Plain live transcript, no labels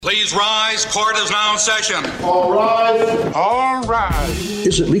Please rise. Court is now in session. All rise. All rise.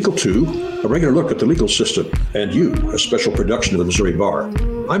 Is It Legal Too? A regular look at the legal system and you, a special production of the Missouri Bar.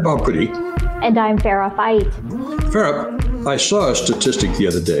 I'm Bob Pretty. And I'm Farrah Fight. Farrah, I saw a statistic the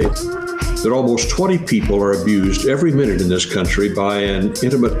other day that almost 20 people are abused every minute in this country by an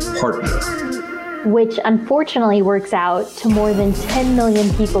intimate partner. Which unfortunately works out to more than 10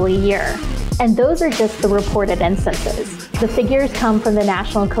 million people a year. And those are just the reported instances. The figures come from the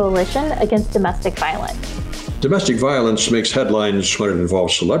National Coalition Against Domestic Violence. Domestic violence makes headlines when it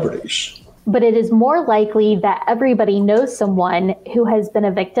involves celebrities. But it is more likely that everybody knows someone who has been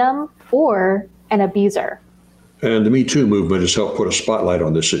a victim or an abuser. And the Me Too movement has helped put a spotlight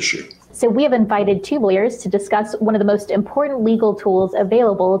on this issue. So we have invited two lawyers to discuss one of the most important legal tools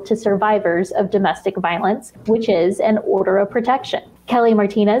available to survivors of domestic violence, which is an order of protection. Kelly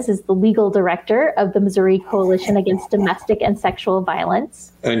Martinez is the legal director of the Missouri Coalition Against Domestic and Sexual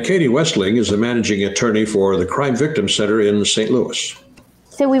Violence. And Katie Westling is the managing attorney for the Crime Victim Center in St. Louis.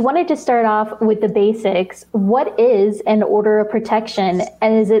 So we wanted to start off with the basics. What is an order of protection,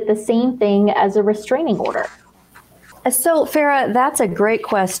 and is it the same thing as a restraining order? So, Farrah, that's a great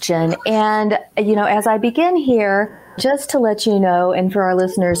question. And, as I begin here, just to let you know, and for our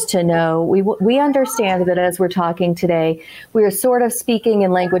listeners to know, we understand that as we're talking today, we are sort of speaking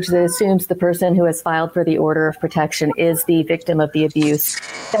in language that assumes the person who has filed for the order of protection is the victim of the abuse.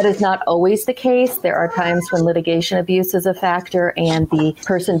 That is not always the case. There are times when litigation abuse is a factor and the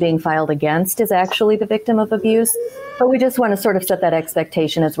person being filed against is actually the victim of abuse. But we just want to sort of set that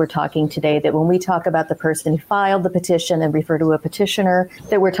expectation as we're talking today, that when we talk about the person who filed the petition and refer to a petitioner,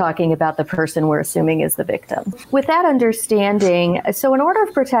 that we're talking about the person we're assuming is the victim. With that understanding, so an order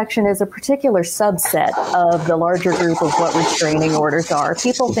of protection is a particular subset of the larger group of what restraining orders are.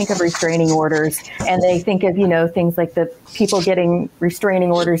 People think of restraining orders and they think of, things like the people getting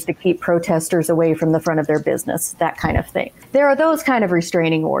restraining orders to keep protesters away from the front of their business, that kind of thing. There are those kind of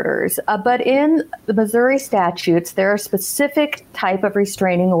restraining orders, but in the Missouri statutes, there are a specific type of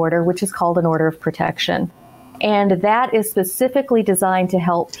restraining order, which is called an order of protection. And that is specifically designed to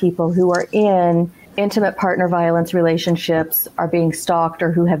help people who are in intimate partner violence relationships, are being stalked,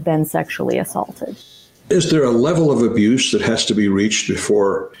 or who have been sexually assaulted. Is there a level of abuse that has to be reached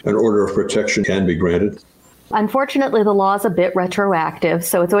before an order of protection can be granted? Unfortunately, the law is a bit retroactive,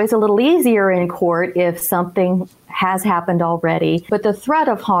 so it's always a little easier in court if something has happened already. But the threat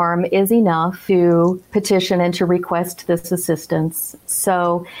of harm is enough to petition and to request this assistance.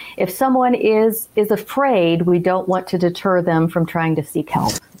 So if someone is afraid, we don't want to deter them from trying to seek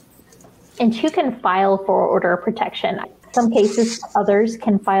help. And who can file for order of protection? Some cases, others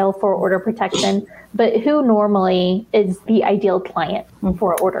can file for order of protection, but who normally is the ideal client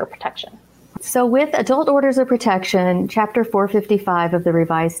for order of protection? So with adult orders of protection, Chapter 455 of the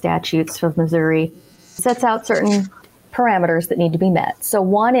revised statutes of Missouri sets out certain parameters that need to be met. So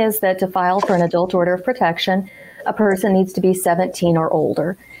one is that to file for an adult order of protection, a person needs to be 17 or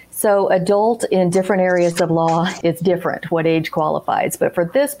older. So adult in different areas of law is different, what age qualifies. But for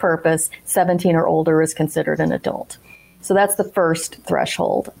this purpose, 17 or older is considered an adult. So that's the first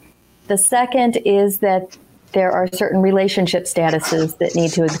threshold. The second is that there are certain relationship statuses that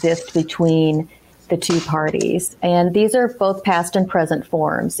need to exist between the two parties. And these are both past and present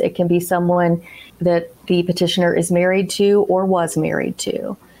forms. It can be someone that the petitioner is married to or was married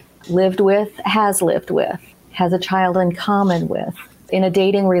to, lived with, has a child in common with, in a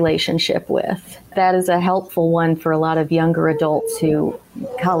dating relationship with. That is a helpful one for a lot of younger adults who,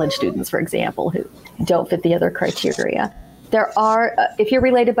 college students, for example, who don't fit the other criteria. There are, if you're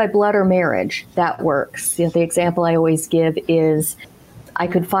related by blood or marriage, that works. The example I always give is I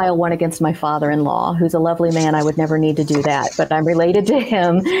could file one against my father-in-law, who's a lovely man. I would never need to do that. But I'm related to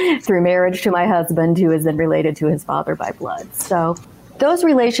him through marriage to my husband, who is then related to his father by blood. So those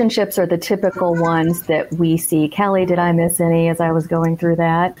relationships are the typical ones that we see. Kelly, did I miss any as I was going through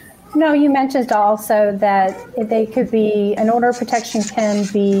that? No, you mentioned also that they could be, an order of protection can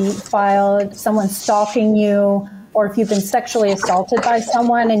be filed, someone stalking you, or if you've been sexually assaulted by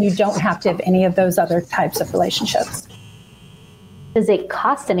someone and you don't have to have any of those other types of relationships. Does it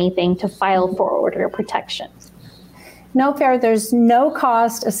cost anything to file for order of protection? No, Farrah, there's no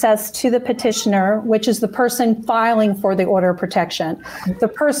cost assessed to the petitioner, which is the person filing for the order of protection. The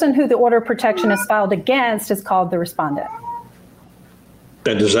person who the order of protection is filed against is called the respondent.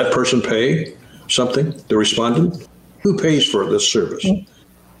 And does that person pay something, the respondent? Who pays for this service?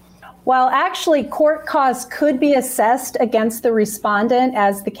 Well, actually, court costs could be assessed against the respondent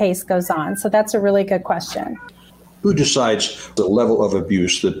as the case goes on. So that's a really good question. Who decides the level of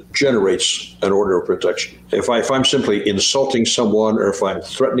abuse that generates an order of protection? If I'm simply insulting someone or if I'm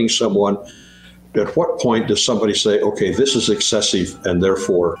threatening someone, at what point does somebody say, okay, this is excessive and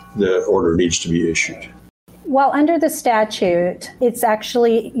therefore the order needs to be issued? Well, under the statute, it's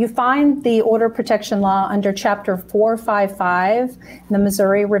actually, you find the order of protection law under Chapter 455 in the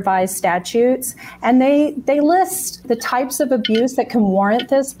Missouri Revised Statutes, and they list the types of abuse that can warrant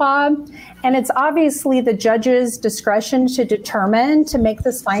this, Bob. And it's obviously the judge's discretion to determine, to make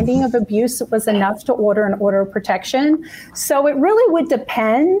this finding of abuse was enough to order an order of protection. So it really would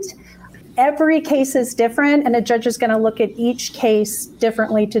depend. Every case is different, and a judge is going to look at each case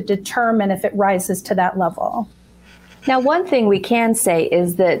differently to determine if it rises to that level. Now, one thing we can say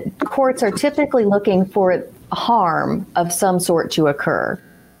is that courts are typically looking for harm of some sort to occur.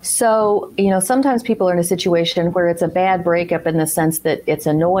 So, sometimes people are in a situation where it's a bad breakup in the sense that it's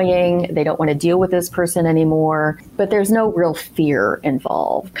annoying, they don't want to deal with this person anymore, but there's no real fear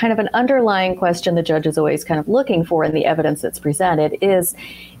involved. Kind of an underlying question the judge is always kind of looking for in the evidence that's presented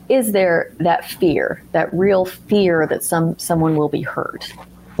is there that fear, that real fear that someone will be hurt?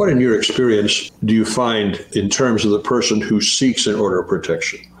 What, in your experience, do you find in terms of the person who seeks an order of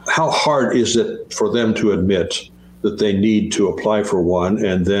protection? How hard is it for them to admit that they need to apply for one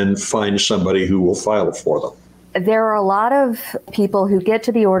and then find somebody who will file it for them? There are a lot of people who get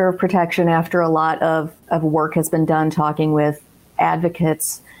to the order of protection after a lot of work has been done talking with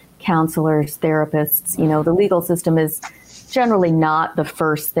advocates, counselors, therapists. The legal system is generally not the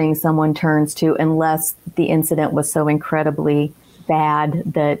first thing someone turns to unless the incident was so incredibly bad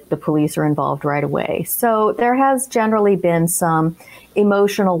that the police are involved right away. So there has generally been some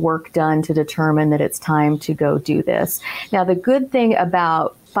emotional work done to determine that it's time to go do this. Now, the good thing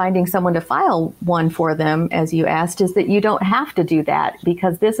about finding someone to file one for them, as you asked, is that you don't have to do that,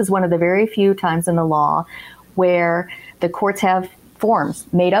 because this is one of the very few times in the law where the courts have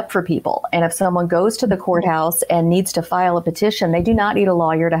forms made up for people. And if someone goes to the courthouse and needs to file a petition, they do not need a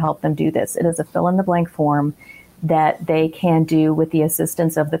lawyer to help them do this. It is a fill-in-the-blank form that they can do with the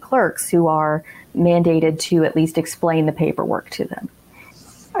assistance of the clerks, who are mandated to at least explain the paperwork to them.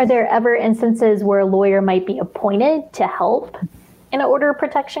 Are there ever instances where a lawyer might be appointed to help in an order of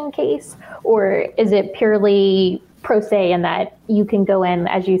protection case? Or is it purely pro se in that you can go in,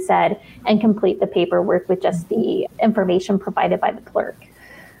 as you said, and complete the paperwork with just the information provided by the clerk?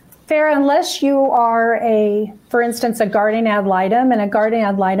 Farah, unless you are for instance, a guardian ad litem, and a guardian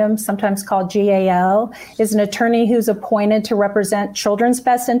ad litem, sometimes called GAL, is an attorney who's appointed to represent children's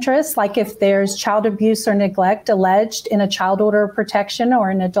best interests, like if there's child abuse or neglect alleged in a child order of protection or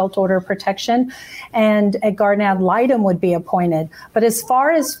an adult order of protection, and a guardian ad litem would be appointed. But as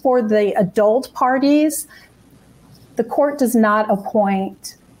far as for the adult parties, the court does not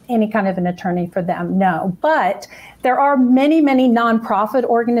appoint any kind of an attorney for them, no. But there are many, many nonprofit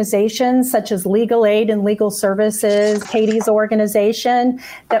organizations such as Legal Aid and Legal Services, Katie's organization,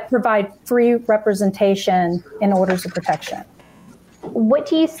 that provide free representation in orders of protection. What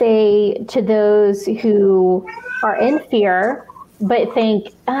do you say to those who are in fear but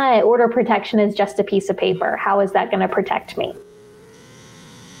think, order of protection is just a piece of paper? How is that going to protect me?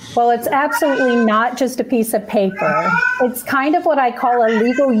 Well, it's absolutely not just a piece of paper. It's kind of what I call a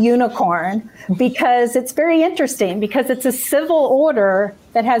legal unicorn, because it's very interesting, because it's a civil order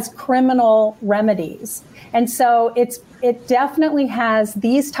that has criminal remedies. And so it definitely has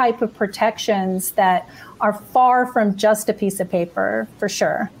these type of protections that are far from just a piece of paper, for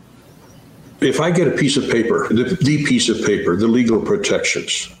sure. If I get a piece of paper, the piece of paper, the legal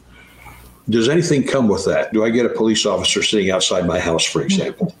protections, does anything come with that? Do I get a police officer sitting outside my house, for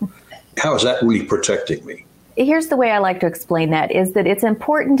example? How is that really protecting me? Here's the way I like to explain that, is that it's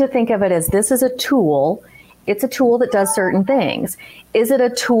important to think of it as this is a tool. It's a tool that does certain things. Is it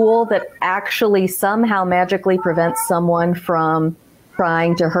a tool that actually somehow magically prevents someone from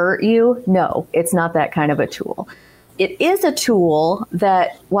trying to hurt you? No, it's not that kind of a tool. It is a tool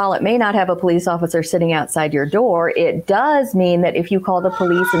that, while it may not have a police officer sitting outside your door, it does mean that if you call the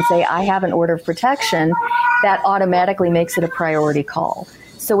police and say, I have an order of protection, that automatically makes it a priority call.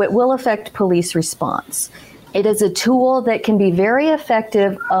 So it will affect police response. It is a tool that can be very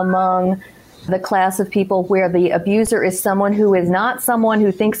effective among the class of people where the abuser is someone who is not someone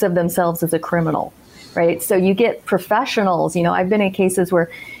who thinks of themselves as a criminal, right? So you get professionals. I've been in cases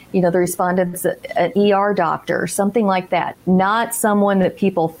where the respondent's an ER doctor, something like that, not someone that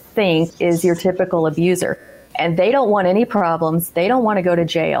people think is your typical abuser. And they don't want any problems. They don't want to go to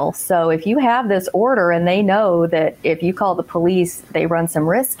jail. So if you have this order and they know that if you call the police, they run some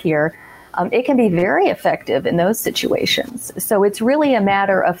risk here, it can be very effective in those situations. So it's really a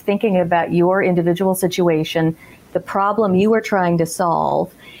matter of thinking about your individual situation, the problem you are trying to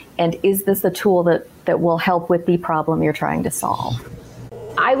solve, and is this a tool that will help with the problem you're trying to solve?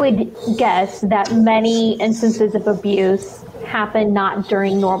 I would guess that many instances of abuse happen not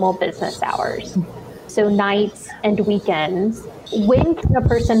during normal business hours, so nights and weekends. When can a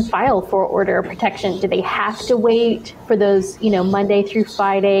person file for order of protection? Do they have to wait for those, Monday through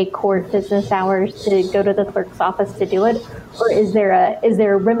Friday court business hours to go to the clerk's office to do it? Or is there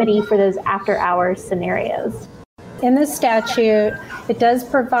a remedy for those after hours scenarios? In the statute, it does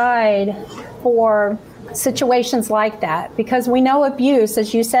provide for situations like that, because we know abuse,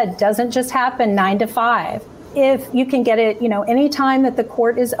 as you said, doesn't just happen 9 to 5. If you can get it, any time that the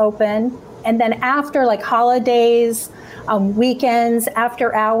court is open, and then after like holidays, weekends,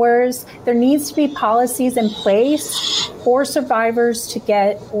 after hours, there needs to be policies in place for survivors to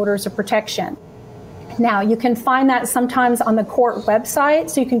get orders of protection. Now, you can find that sometimes on the court website.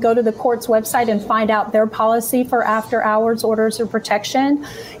 So you can go to the court's website and find out their policy for after hours orders of protection.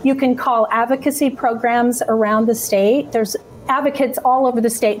 You can call advocacy programs around the state. There's advocates all over the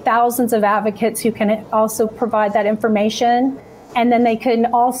state, thousands of advocates who can also provide that information. And then they can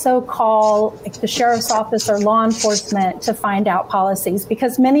also call the sheriff's office or law enforcement to find out policies.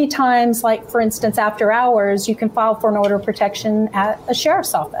 Because many times, like for instance, after hours, you can file for an order of protection at a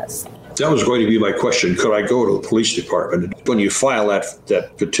sheriff's office. That was going to be my question. Could I go to the police department? When you file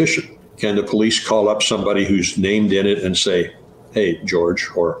that petition, can the police call up somebody who's named in it and say, hey, George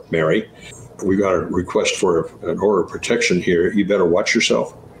or Mary, we got a request for an order of protection here. You better watch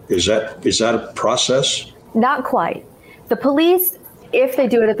yourself. Is that a process? Not quite. The police, if they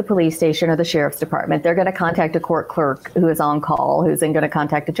do it at the police station or the sheriff's department, they're going to contact a court clerk who is on call, who's then going to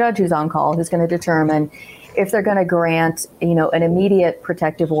contact a judge who's on call, who's going to determine if they're going to grant, an immediate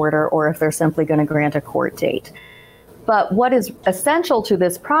protective order or if they're simply going to grant a court date. But what is essential to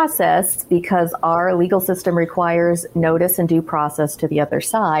this process, because our legal system requires notice and due process to the other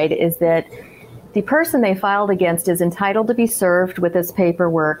side, is that the person they filed against is entitled to be served with this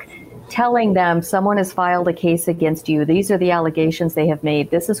paperwork telling them someone has filed a case against you. These are the allegations they have made.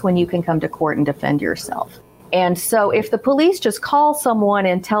 This is when you can come to court and defend yourself. And so if the police just call someone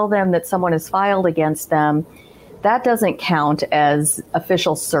and tell them that someone has filed against them, that doesn't count as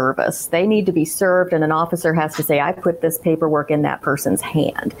official service. They need to be served, and an officer has to say, I put this paperwork in that person's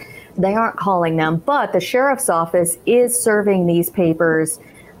hand. They aren't calling them, but the sheriff's office is serving these papers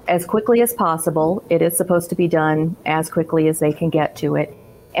as quickly as possible. It is supposed to be done as quickly as they can get to it.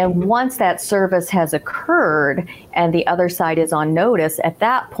 And once that service has occurred and the other side is on notice, at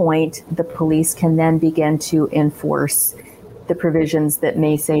that point, the police can then begin to enforce the provisions that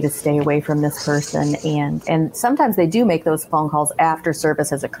may say to stay away from this person. And sometimes they do make those phone calls after service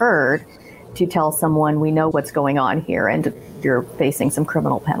has occurred to tell someone, we know what's going on here and you're facing some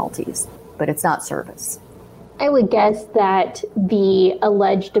criminal penalties, but it's not service. I would guess that the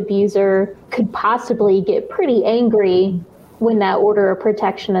alleged abuser could possibly get pretty angry when that order of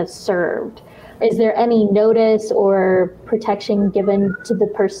protection is served. Is there any notice or protection given to the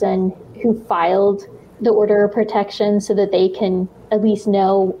person who filed the order of protection so that they can at least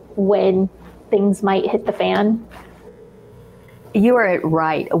know when things might hit the fan? You are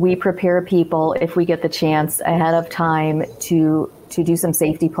right. We prepare people, if we get the chance, ahead of time to do some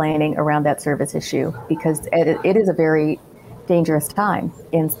safety planning around that service issue, because it is a very dangerous time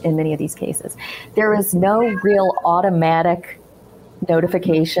in many of these cases. There is no real automatic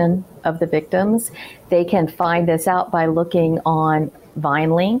notification of the victims. They can find this out by looking on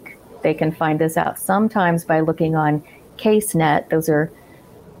VineLink. They can find this out sometimes by looking on CaseNet.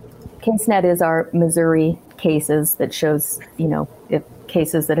 CaseNet is our Missouri cases that shows, if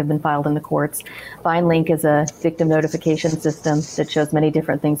cases that have been filed in the courts. VineLink is a victim notification system that shows many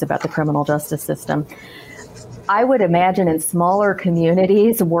different things about the criminal justice system. I would imagine in smaller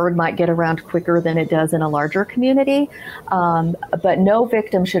communities, word might get around quicker than it does in a larger community. But no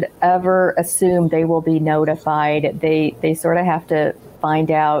victim should ever assume they will be notified. They sort of have to find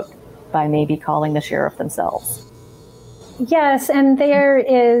out by maybe calling the sheriff themselves. Yes, and there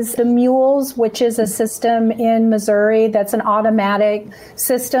is the Mules, which is a system in Missouri that's an automatic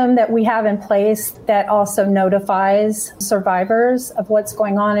system that we have in place that also notifies survivors of what's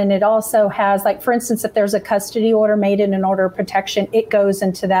going on. And it also has, like, for instance, if there's a custody order made in an order of protection, it goes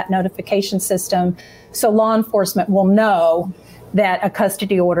into that notification system. So law enforcement will know that a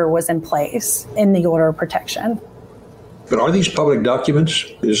custody order was in place in the order of protection. But are these public documents?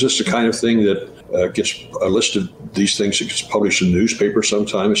 Is this the kind of thing that gets a list of these things that gets published in the newspaper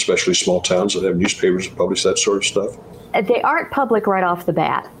sometime, especially small towns that have newspapers that publish that sort of stuff? They aren't public right off the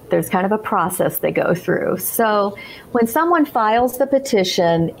bat. There's kind of a process they go through. So when someone files the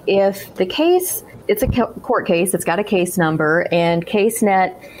petition, if the case it's a court case. It's got a case number, and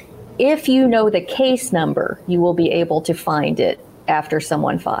CaseNet, if you know the case number, you will be able to find it after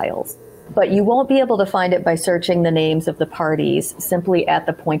someone files. But you won't be able to find it by searching the names of the parties simply at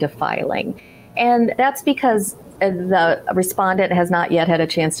the point of filing. And that's because the respondent has not yet had a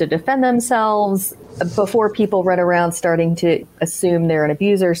chance to defend themselves. Before people run around starting to assume they're an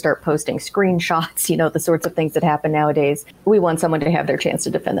abuser, start posting screenshots, the sorts of things that happen nowadays, we want someone to have their chance to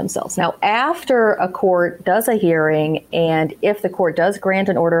defend themselves. Now, after a court does a hearing, and if the court does grant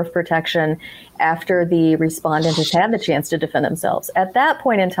an order of protection after the respondent has had the chance to defend themselves, at that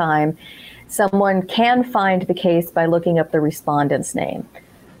point in time, someone can find the case by looking up the respondent's name.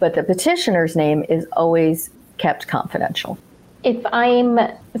 But the petitioner's name is always kept confidential. If I'm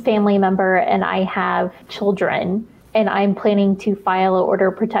a family member and I have children and I'm planning to file an order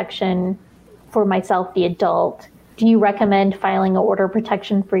of protection for myself, the adult, do you recommend filing an order of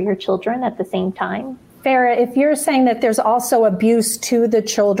protection for your children at the same time? Farah, if you're saying that there's also abuse to the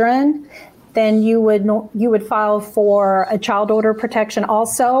children, then you would file for a child order of protection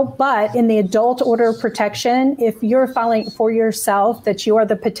also. But in the adult order of protection, if you're filing for yourself that you are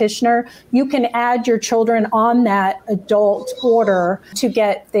the petitioner, you can add your children on that adult order to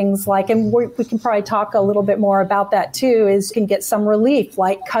get things like, and we can probably talk a little bit more about that too, is you can get some relief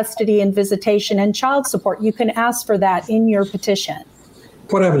like custody and visitation and child support. You can ask for that in your petition.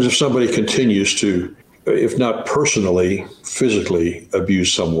 What happens if somebody continues to, if not personally, physically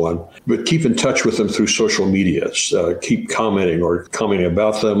abuse someone, but keep in touch with them through social media, keep commenting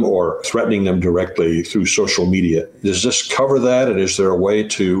about them or threatening them directly through social media? Does this cover that? And is there a way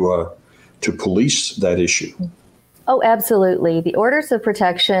to police that issue? Oh, absolutely. The orders of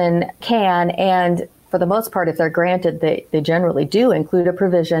protection can, and for the most part, if they're granted, they generally do include a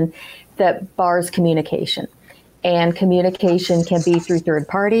provision that bars communication. And communication can be through third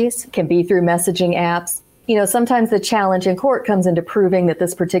parties, can be through messaging apps. Sometimes the challenge in court comes into proving that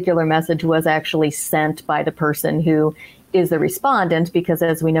this particular message was actually sent by the person who is the respondent, because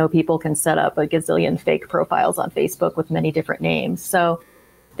as we know, people can set up a gazillion fake profiles on Facebook with many different names. So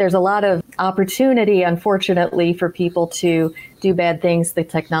there's a lot of opportunity, unfortunately, for people to do bad things the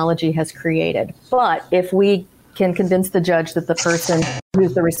technology has created. But if we can convince the judge that the person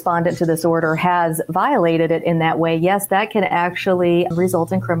who's the respondent to this order has violated it in that way, yes, that can actually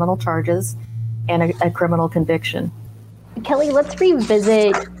result in criminal charges and a criminal conviction. Kelly, let's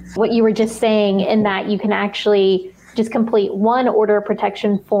revisit what you were just saying, in that you can actually just complete one order of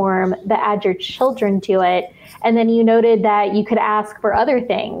protection form that adds your children to it. And then you noted that you could ask for other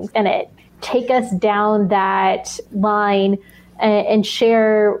things in it. Take us down that line and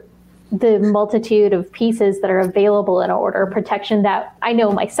share the multitude of pieces that are available in an order of protection that I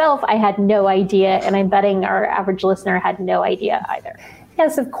know myself, I had no idea, and I'm betting our average listener had no idea either.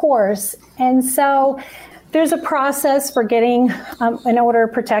 Yes, of course. And so there's a process for getting an order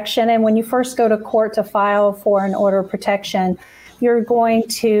of protection. And when you first go to court to file for an order of protection, you're going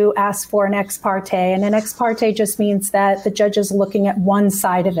to ask for an ex parte. And an ex parte just means that the judge is looking at one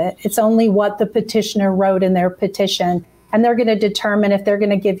side of it. It's only what the petitioner wrote in their petition. And they're going to determine if they're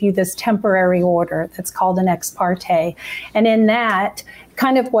going to give you this temporary order that's called an ex parte. And in that,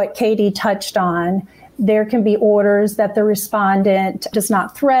 kind of what Katie touched on, there can be orders that the respondent does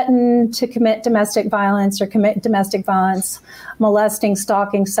not threaten to commit domestic violence or commit domestic violence, molesting,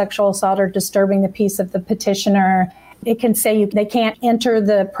 stalking, sexual assault, or disturbing the peace of the petitioner. It can say they can't enter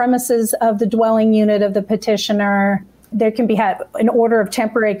the premises of the dwelling unit of the petitioner. There can be an order of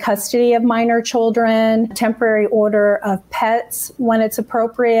temporary custody of minor children, temporary order of pets when it's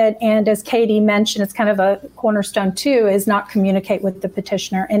appropriate. And as Katie mentioned, it's kind of a cornerstone too, is not communicate with the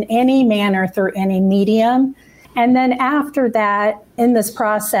petitioner in any manner through any medium. And then after that, in this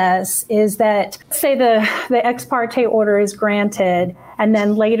process, is that, say the ex parte order is granted, and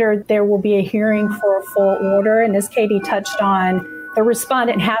then later there will be a hearing for a full order. And as Katie touched on, the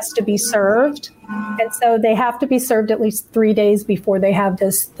respondent has to be served. And so they have to be served at least 3 days before they have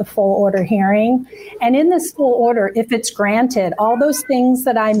the full order hearing. And in this full order, if it's granted, all those things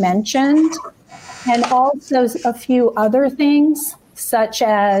that I mentioned, and also a few other things, such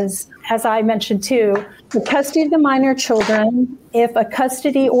as I mentioned too, the custody of the minor children, if a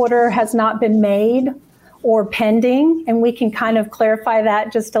custody order has not been made or pending, and we can kind of clarify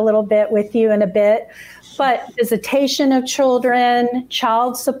that just a little bit with you in a bit. But visitation of children,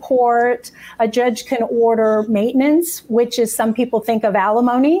 child support, a judge can order maintenance, which is, some people think of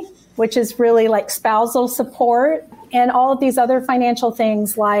alimony, which is really like spousal support. and all of these other financial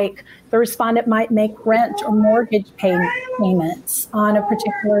things, like the respondent might make rent or mortgage payments on a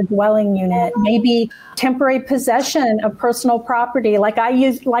particular dwelling unit, maybe temporary possession of personal property. Like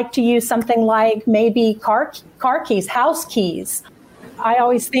like to use something like maybe car keys, house keys. I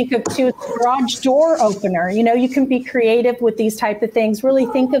always think of too, garage door opener. You can be creative with these type of things. Really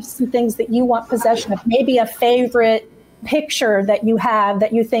think of some things that you want possession of. Maybe a favorite picture that you have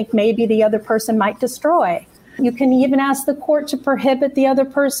that you think maybe the other person might destroy. You can even ask the court to prohibit the other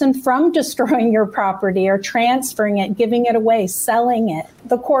person from destroying your property or transferring it, giving it away, selling it.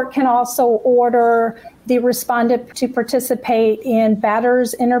 The court can also order the respondent to participate in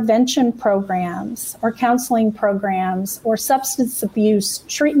batterers intervention programs or counseling programs or substance abuse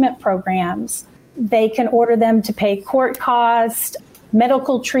treatment programs. They can order them to pay court costs,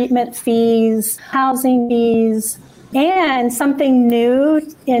 medical treatment fees, housing fees, and something new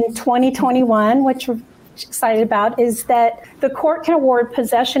in 2021, which we're excited about, is that the court can award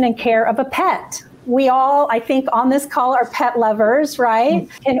possession and care of a pet. We all, I think, on this call are pet lovers, right?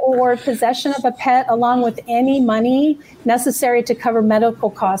 Can award possession of a pet along with any money necessary to cover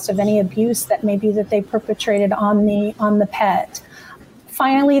medical costs of any abuse that may be that they perpetrated on the pet.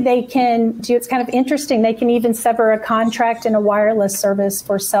 Finally, they can do, it's kind of interesting, they can even sever a contract in a wireless service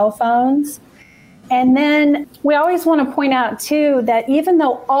for cell phones. And then we always want to point out, too, that even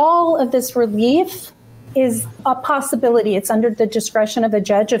though all of this relief is a possibility, it's under the discretion of a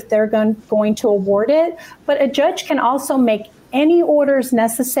judge if they're going to award it, but a judge can also make any orders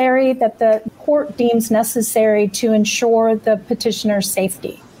necessary that the court deems necessary to ensure the petitioner's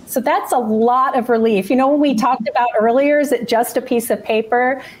safety. So that's a lot of relief. When we talked about earlier, is it just a piece of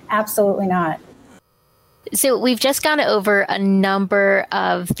paper? Absolutely not. So we've just gone over a number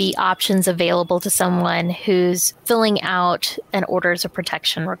of the options available to someone who's filling out an orders of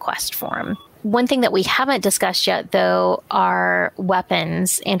protection request form. One thing that we haven't discussed yet, though, are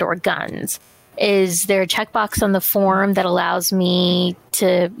weapons and or guns. Is there a checkbox on the form that allows me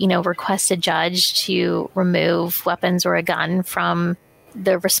to, request a judge to remove weapons or a gun from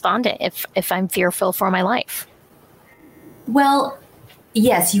the respondent if I'm fearful for my life? Well,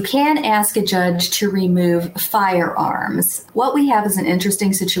 yes, you can ask a judge to remove firearms. What we have is an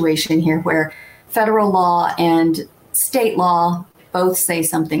interesting situation here where federal law and state law both say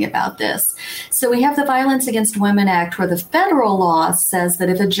something about this. So we have the Violence Against Women Act, where the federal law says that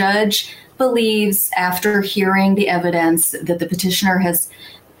if a judge believes, after hearing the evidence, that the petitioner has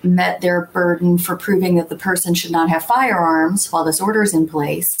met their burden for proving that the person should not have firearms while this order is in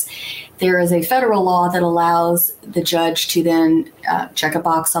place, there is a federal law that allows the judge to then check a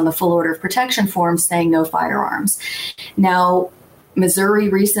box on the full order of protection form saying no firearms. Now, Missouri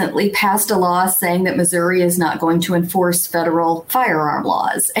recently passed a law saying that Missouri is not going to enforce federal firearm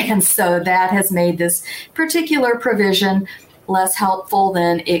laws. And so that has made this particular provision less helpful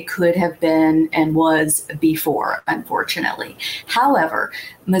than it could have been and was before, unfortunately. However,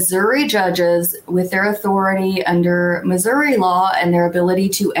 Missouri judges, with their authority under Missouri law and their ability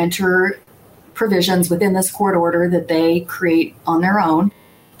to enter provisions within this court order that they create on their own,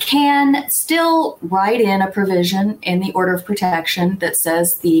 can still write in a provision in the order of protection that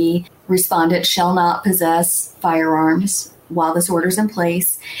says the respondent shall not possess firearms while this order is in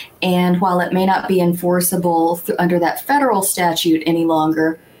place. And while it may not be enforceable under that federal statute any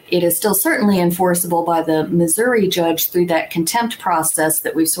longer, it is still certainly enforceable by the Missouri judge through that contempt process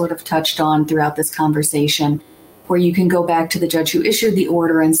that we've sort of touched on throughout this conversation, where you can go back to the judge who issued the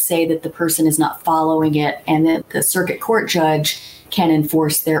order and say that the person is not following it, and that the circuit court judge can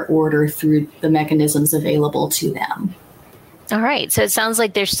enforce their order through the mechanisms available to them. All right. So it sounds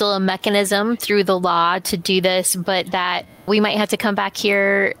like there's still a mechanism through the law to do this, but that we might have to come back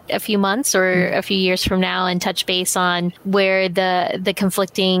here a few months or a few years from now and touch base on where the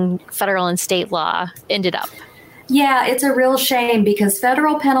conflicting federal and state law ended up. Yeah, it's a real shame because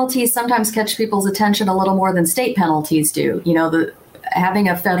federal penalties sometimes catch people's attention a little more than state penalties do. Having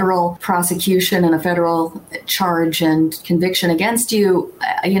a federal prosecution and a federal charge and conviction against you,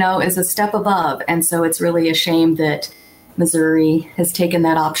 is a step above. And so it's really a shame that Missouri has taken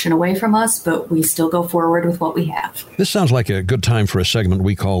that option away from us, but we still go forward with what we have. This sounds like a good time for a segment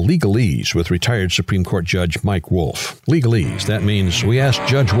we call Legalese with retired Supreme Court Judge Mike Wolf. Legalese, that means we ask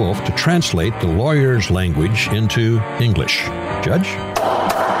Judge Wolf to translate the lawyer's language into English. Judge?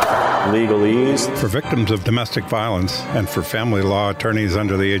 Legalese. For victims of domestic violence and for family law attorneys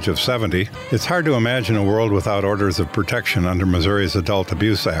under the age of 70, it's hard to imagine a world without orders of protection under Missouri's Adult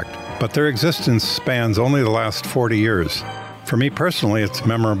Abuse Act. But their existence spans only the last 40 years. For me personally, it's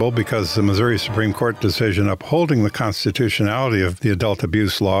memorable because the Missouri Supreme Court decision upholding the constitutionality of the adult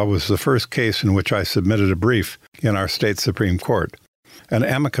abuse law was the first case in which I submitted a brief in our state Supreme Court. An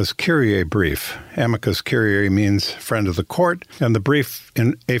amicus curiae brief. Amicus curiae means friend of the court, and the brief,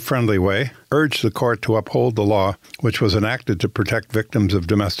 in a friendly way, urged the court to uphold the law which was enacted to protect victims of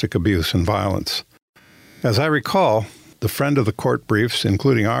domestic abuse and violence. As I recall, the friend of the court briefs,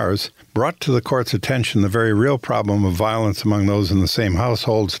 including ours, brought to the court's attention the very real problem of violence among those in the same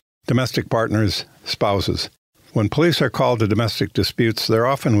households, domestic partners, spouses. When police are called to domestic disputes, there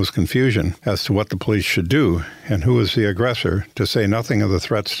often was confusion as to what the police should do and who is the aggressor, to say nothing of the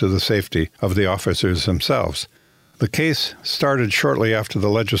threats to the safety of the officers themselves. The case started shortly after the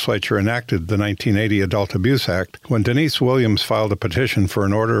legislature enacted the 1980 Adult Abuse Act, when Denise Williams filed a petition for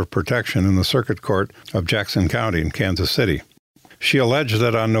an order of protection in the Circuit Court of Jackson County in Kansas City. She alleged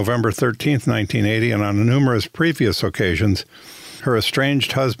that on November 13, 1980, and on numerous previous occasions, her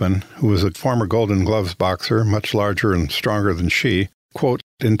estranged husband, who was a former Golden Gloves boxer, much larger and stronger than she, quote,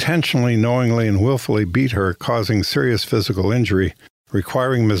 intentionally, knowingly, and willfully beat her, causing serious physical injury,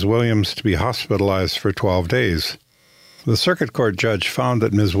 requiring Ms. Williams to be hospitalized for 12 days. The circuit court judge found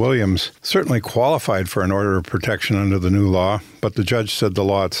that Ms. Williams certainly qualified for an order of protection under the new law, but the judge said the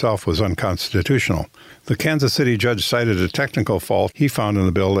law itself was unconstitutional. The Kansas City judge cited a technical fault he found in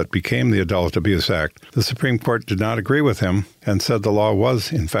the bill that became the Adult Abuse Act. The Supreme Court did not agree with him and said the law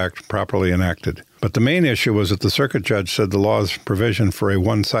was, in fact, properly enacted. But the main issue was that the circuit judge said the law's provision for a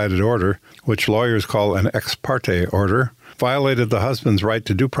one-sided order, which lawyers call an ex parte order, violated the husband's right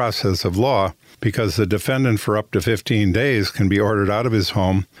to due process of law, because the defendant for up to 15 days can be ordered out of his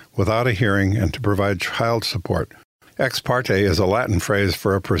home without a hearing and to provide child support. Ex parte is a Latin phrase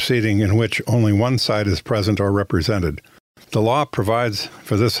for a proceeding in which only one side is present or represented. The law provides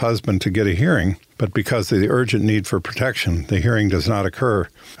for this husband to get a hearing, but because of the urgent need for protection, the hearing does not occur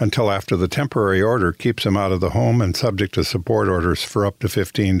until after the temporary order keeps him out of the home and subject to support orders for up to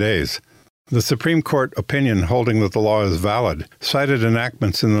 15 days. The Supreme Court opinion holding that the law is valid cited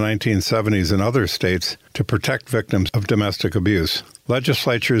enactments in the 1970s in other states to protect victims of domestic abuse.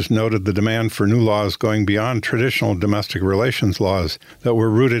 Legislatures noted the demand for new laws going beyond traditional domestic relations laws that were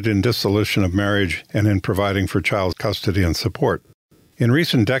rooted in dissolution of marriage and in providing for child custody and support. In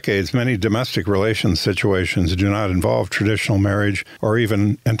recent decades, many domestic relations situations do not involve traditional marriage or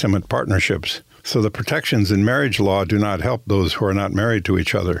even intimate partnerships, so the protections in marriage law do not help those who are not married to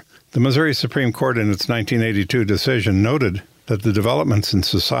each other. The Missouri Supreme Court in its 1982 decision noted that the developments in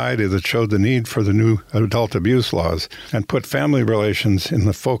society that showed the need for the new adult abuse laws and put family relations in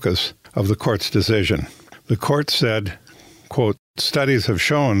the focus of the court's decision. The court said, quote, studies have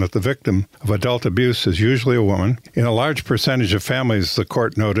shown that the victim of adult abuse is usually a woman. In a large percentage of families, the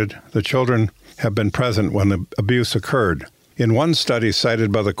court noted, the children have been present when the abuse occurred. In one study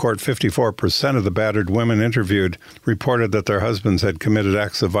cited by the court, 54% of the battered women interviewed reported that their husbands had committed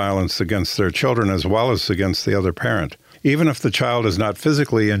acts of violence against their children as well as against the other parent. Even if the child is not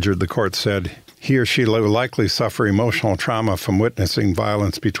physically injured, the court said, he or she will likely suffer emotional trauma from witnessing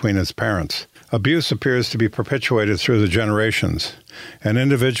violence between his parents. Abuse appears to be perpetuated through the generations. An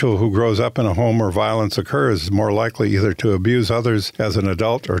individual who grows up in a home where violence occurs is more likely either to abuse others as an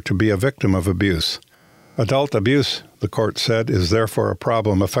adult or to be a victim of abuse. Adult abuse, the court said, is therefore a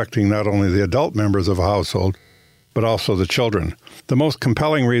problem affecting not only the adult members of a household, but also the children. The most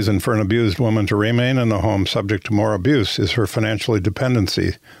compelling reason for an abused woman to remain in the home subject to more abuse is her financial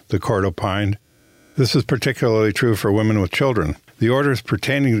dependency, the court opined. This is particularly true for women with children. The orders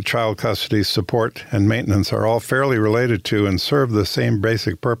pertaining to child custody, support, and maintenance are all fairly related to and serve the same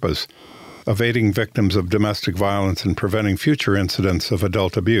basic purpose of aiding victims of domestic violence and preventing future incidents of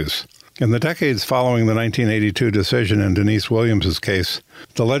adult abuse. In the decades following the 1982 decision in Denise Williams' case,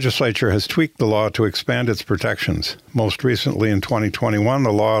 the legislature has tweaked the law to expand its protections. Most recently, in 2021,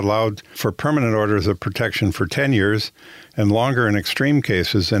 the law allowed for permanent orders of protection for 10 years and longer in extreme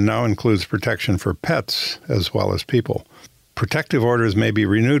cases, and now includes protection for pets as well as people. Protective orders may be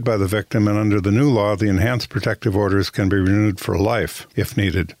renewed by the victim, and under the new law, the enhanced protective orders can be renewed for life if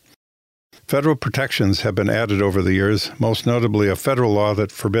needed. Federal protections have been added over the years, most notably a federal law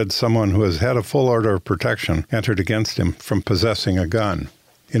that forbids someone who has had a full order of protection entered against him from possessing a gun.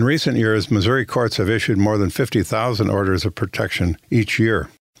 In recent years, Missouri courts have issued more than 50,000 orders of protection each year.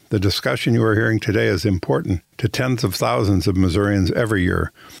 The discussion you are hearing today is important to tens of thousands of Missourians every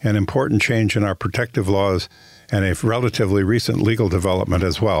year, an important change in our protective laws and a relatively recent legal development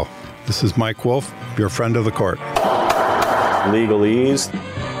as well. This is Mike Wolf, your friend of the court. Legalese.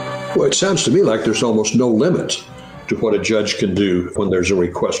 Well, it sounds to me like there's almost no limit to what a judge can do when there's a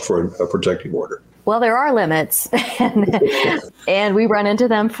request for a protective order. Well, there are limits, and we run into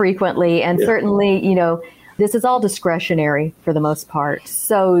them frequently. And certainly, this is all discretionary for the most part.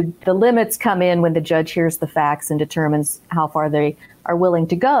 So the limits come in when the judge hears the facts and determines how far they are willing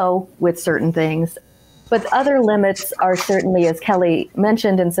to go with certain things. But other limits are certainly, as Kelly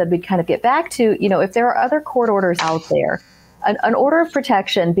mentioned and said, we'd kind of get back to, if there are other court orders out there, an order of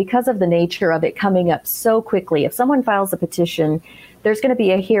protection, because of the nature of it coming up so quickly, if someone files a petition, there's going to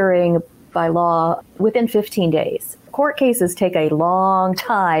be a hearing by law within 15 days. Court cases take a long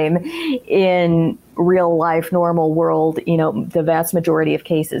time in real life, normal world, the vast majority of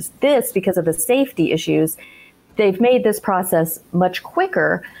cases. This, because of the safety issues, they've made this process much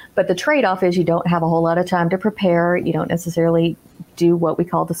quicker, but the trade-off is you don't have a whole lot of time to prepare. You don't necessarily do what we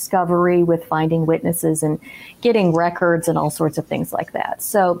call discovery with finding witnesses and getting records and all sorts of things like that.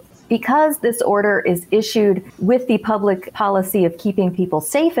 So because this order is issued with the public policy of keeping people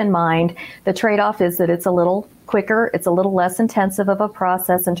safe in mind, the trade-off is that it's a little quicker, it's a little less intensive of a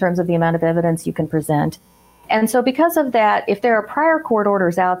process in terms of the amount of evidence you can present. And so because of that, if there are prior court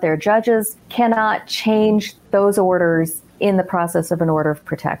orders out there, judges cannot change those orders in the process of an order of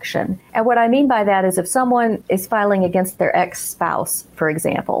protection. And what I mean by that is if someone is filing against their ex-spouse, for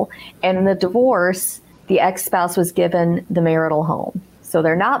example, and in the divorce, the ex-spouse was given the marital home. So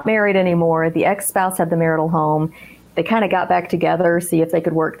they're not married anymore. The ex-spouse had the marital home. They kind of got back together, see if they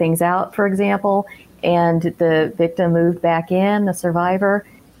could work things out, for example, and the victim moved back in, the survivor.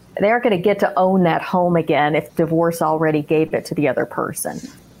 They aren't going to get to own that home again if divorce already gave it to the other person.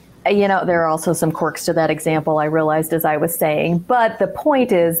 There are also some quirks to that example, I realized as I was saying. But the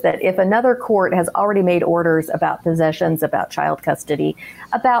point is that if another court has already made orders about possessions, about child custody,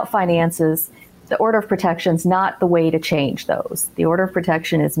 about finances, the order of protection is not the way to change those. The order of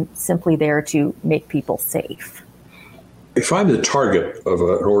protection is simply there to make people safe. If I'm the target of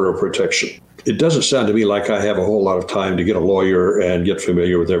an order of protection, it doesn't sound to me like I have a whole lot of time to get a lawyer and get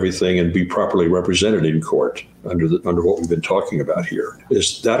familiar with everything and be properly represented in court under what we've been talking about here.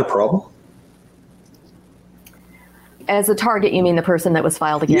 Is that a problem? As a target, you mean the person that was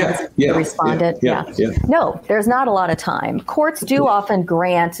filed against, the respondent? Yeah. No, there's not a lot of time. Courts do often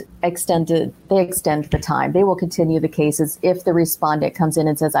grant they extend the time. They will continue the cases if the respondent comes in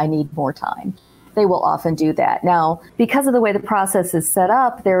and says, I need more time. They will often do that. Now, because of the way the process is set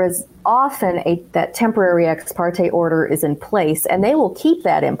up, there is often that temporary ex parte order is in place, and they will keep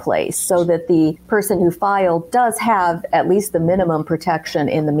that in place so that the person who filed does have at least the minimum protection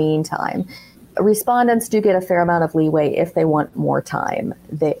in the meantime. Respondents do get a fair amount of leeway if they want more time.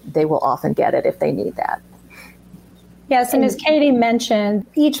 They will often get it if they need that. Yes, and as Katie mentioned,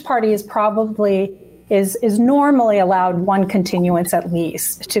 each party is normally allowed one continuance at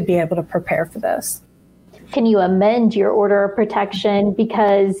least to be able to prepare for this. Can you amend your order of protection?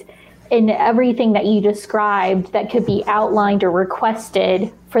 Because in everything that you described that could be outlined or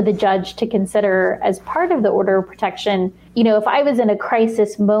requested for the judge to consider as part of the order of protection, if I was in a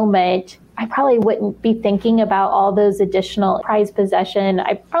crisis moment, I probably wouldn't be thinking about all those additional prized possession.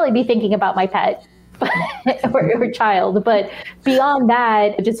 I'd probably be thinking about my pet or child. But beyond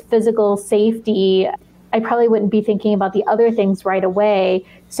that, just physical safety, I probably wouldn't be thinking about the other things right away.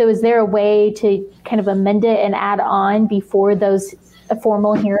 So is there a way to kind of amend it and add on before those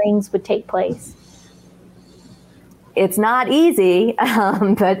formal hearings would take place? It's not easy,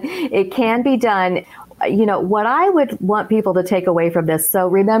 but it can be done. What I would want people to take away from this, so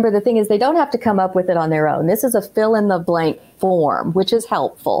remember the thing is they don't have to come up with it on their own. This is a fill in the blank form, which is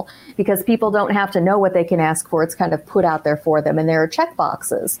helpful because people don't have to know what they can ask for. It's kind of put out there for them, and there are check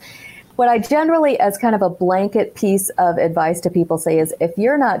boxes. What I generally, as kind of a blanket piece of advice to people say is if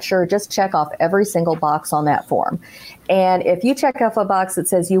you're not sure, just check off every single box on that form. And if you check off a box that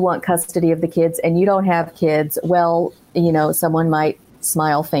says you want custody of the kids and you don't have kids, well, someone might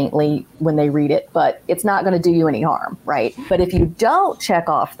smile faintly when they read it, but it's not going to do you any harm, right? But if you don't check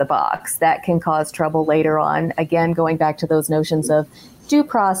off the box, that can cause trouble later on. Again, going back to those notions of due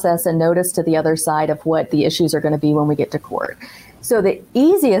process and notice to the other side of what the issues are going to be when we get to court. So the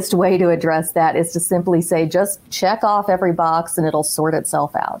easiest way to address that is to simply say, just check off every box and it'll sort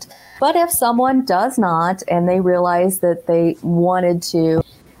itself out. But if someone does not and they realize that they wanted to,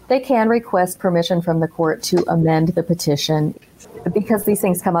 they can request permission from the court to amend the petition. Because these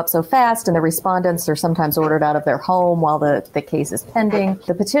things come up so fast and the respondents are sometimes ordered out of their home while the case is pending,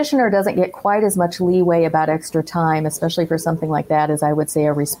 the petitioner doesn't get quite as much leeway about extra time, especially for something like that, as I would say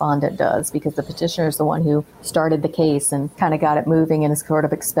a respondent does, because the petitioner is the one who started the case and kind of got it moving and is sort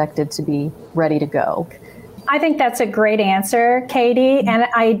of expected to be ready to go. I think that's a great answer, Katie. And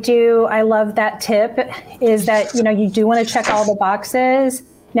I love that tip is that, you do want to check all the boxes.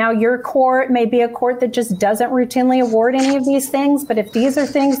 Now, your court may be a court that just doesn't routinely award any of these things, but if these are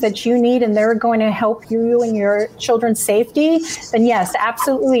things that you need and they're going to help you and your children's safety, then yes,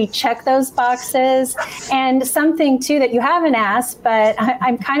 absolutely check those boxes. And something too that you haven't asked, but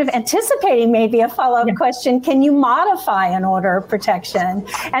I'm kind of anticipating maybe a follow-up question, can you modify an order of protection?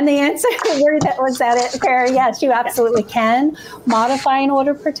 And the answer was at it, Kara, yes, you absolutely can modify an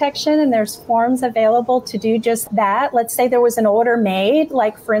order of protection, and there's forms available to do just that. Let's say there was an order made,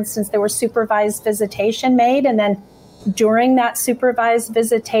 like for instance, there was supervised visitation made, and then during that supervised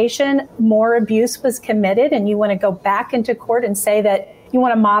visitation, more abuse was committed, and you want to go back into court and say that you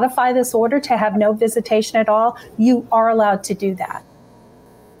want to modify this order to have no visitation at all, you are allowed to do that.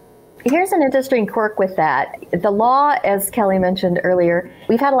 Here's an interesting quirk with that. The law, as Kelly mentioned earlier,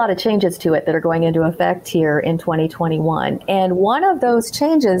 we've had a lot of changes to it that are going into effect here in 2021. And one of those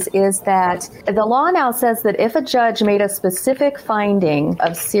changes is that the law now says that if a judge made a specific finding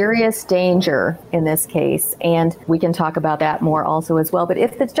of serious danger in this case, and we can talk about that more also as well, but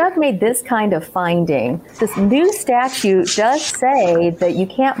if the judge made this kind of finding, this new statute does say that you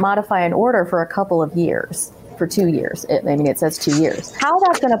can't modify an order for a couple of years. For 2 years. It says 2 years. How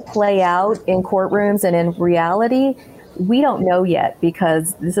that's going to play out in courtrooms and in reality, we don't know yet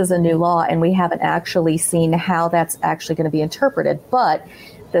because this is a new law and we haven't actually seen how that's actually going to be interpreted. But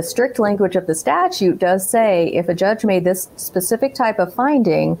the strict language of the statute does say if a judge made this specific type of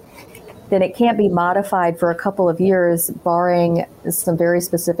finding, then it can't be modified for a couple of years, barring some very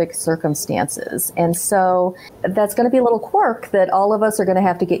specific circumstances. And so that's going to be a little quirk that all of us are going to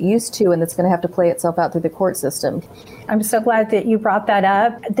have to get used to, and that's going to have to play itself out through the court system. I'm so glad that you brought that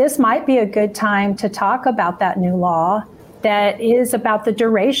up. This might be a good time to talk about that new law that is about the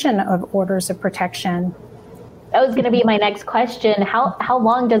duration of orders of protection. That was going to be my next question. How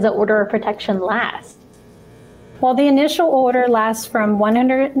long does an order of protection last? Well, the initial order lasts from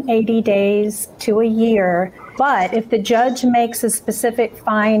 180 days to a year, but if the judge makes a specific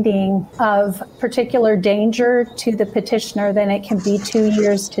finding of particular danger to the petitioner, then it can be 2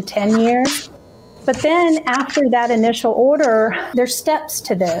 years to 10 years. But then after that initial order, there's steps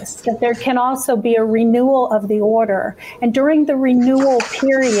to this, that there can also be a renewal of the order. And during the renewal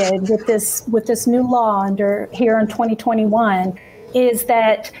period with this new law here in 2021 is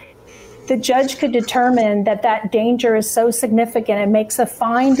that the judge could determine that that danger is so significant and makes a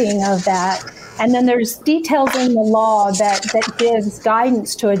finding of that. And then there's details in the law that gives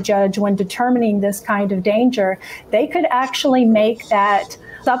guidance to a judge when determining this kind of danger. They could actually make that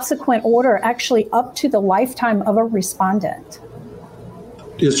subsequent order actually up to the lifetime of a respondent.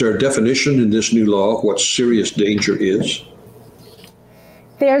 Is there a definition in this new law of what serious danger is?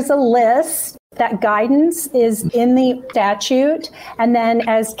 There's a list. That guidance is in the statute. And then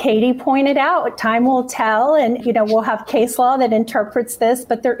as Katie pointed out, time will tell, and we'll have case law that interprets this,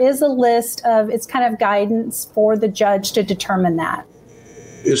 but there is a list of, it's kind of guidance for the judge to determine that.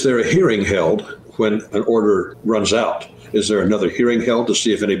 Is there a hearing held when an order runs out? Is there another hearing held to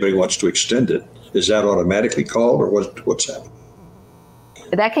see if anybody wants to extend it? Is that automatically called, or what's happening?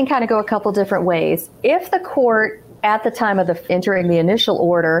 That can kind of go a couple different ways. If the court at the time of entering the initial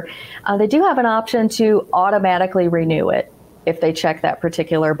order, they do have an option to automatically renew it if they check that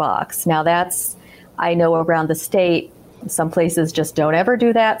particular box. Now I know around the state, some places just don't ever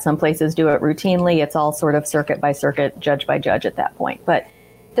do that. Some places do it routinely. It's all sort of circuit by circuit, judge by judge at that point. But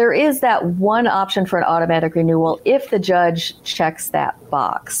there is that one option for an automatic renewal if the judge checks that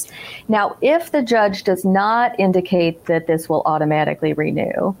box. Now, if the judge does not indicate that this will automatically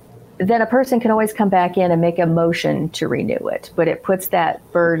renew, then a person can always come back in and make a motion to renew it. But it puts that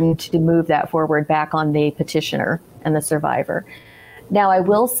burden to move that forward back on the petitioner and the survivor. Now, I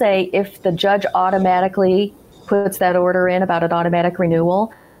will say if the judge automatically puts that order in about an automatic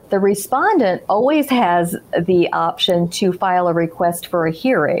renewal, the respondent always has the option to file a request for a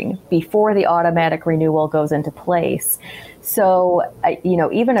hearing before the automatic renewal goes into place. So,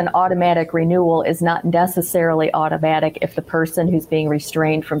 even an automatic renewal is not necessarily automatic if the person who's being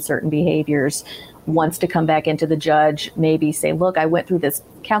restrained from certain behaviors wants to come back into the judge, maybe say, look, I went through this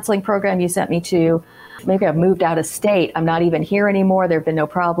counseling program you sent me to. Maybe I've moved out of state. I'm not even here anymore. There have been no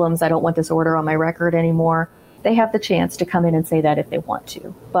problems. I don't want this order on my record anymore. They have the chance to come in and say that if they want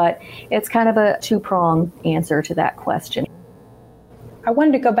to. But it's kind of a two-pronged answer to that question. I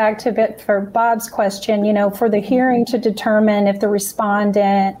wanted to go back to a bit for Bob's question, for the hearing to determine if the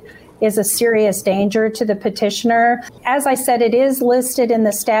respondent is a serious danger to the petitioner. As I said, it is listed in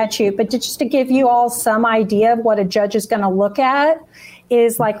the statute, but just to give you all some idea of what a judge is going to look at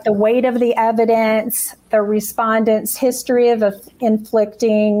is like the weight of the evidence, the respondent's history of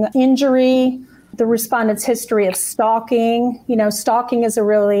inflicting injury, the respondent's history of stalking. Stalking is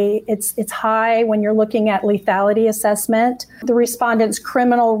it's high when you're looking at lethality assessment. The respondent's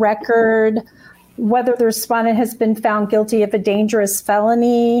criminal record, whether the respondent has been found guilty of a dangerous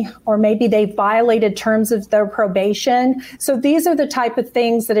felony, or maybe they violated terms of their probation. So these are the type of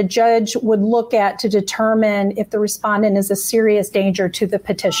things that a judge would look at to determine if the respondent is a serious danger to the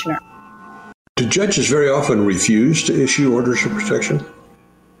petitioner. Do judges very often refuse to issue orders of protection?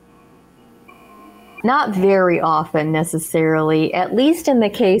 Not very often necessarily, at least in the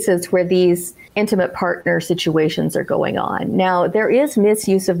cases where these intimate partner situations are going on. Now, there is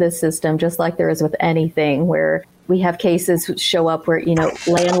misuse of this system, just like there is with anything, where we have cases show up where,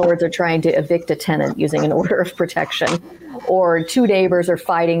 landlords are trying to evict a tenant using an order of protection, or two neighbors are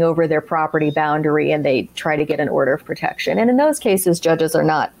fighting over their property boundary and they try to get an order of protection. And in those cases, judges are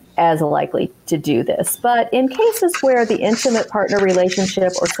not as likely to do this. But in cases where the intimate partner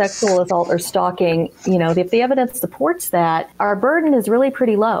relationship or sexual assault or stalking, if the evidence supports that, our burden is really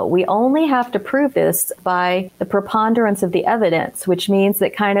pretty low. We only have to prove this by the preponderance of the evidence, which means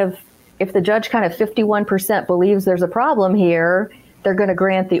that if the judge 51% believes there's a problem here, they're going to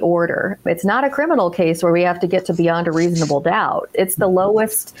grant the order. It's not a criminal case where we have to get to beyond a reasonable doubt. It's the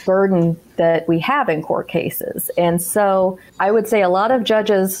lowest burden that we have in court cases. And so I would say a lot of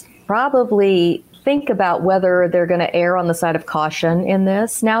judges probably think about whether they're going to err on the side of caution in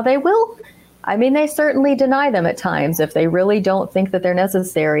this. Now, they will. They certainly deny them at times if they really don't think that they're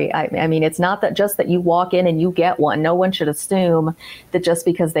necessary. I mean, it's not that just that you walk in and you get one. No one should assume that just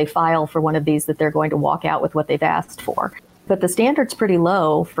because they file for one of these that they're going to walk out with what they've asked for. But the standard's pretty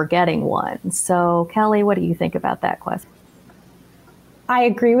low for getting one. So, Kelly, what do you think about that question? I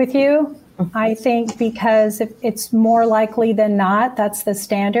agree with you. I think because it's more likely than not, that's the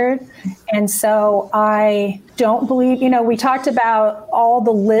standard. And so I don't believe, we talked about all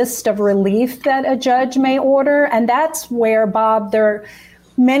the list of relief that a judge may order. And that's where, Bob, there are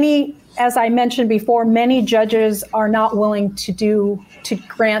many, as I mentioned before, many judges are not willing to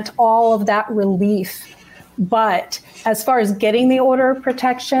grant all of that relief. But as far as getting the order of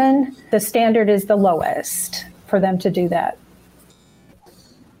protection, the standard is the lowest for them to do that.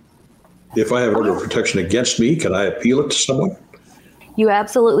 If I have an order of protection against me, can I appeal it to someone? You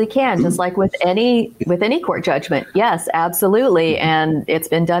absolutely can, just like with any court judgment. Yes, absolutely. And it's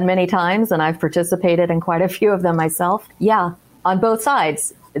been done many times, and I've participated in quite a few of them myself. Yeah, on both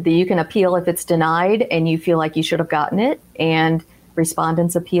sides. You can appeal if it's denied and you feel like you should have gotten it, and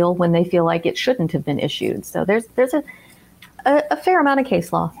respondents appeal when they feel like it shouldn't have been issued. So there's a fair amount of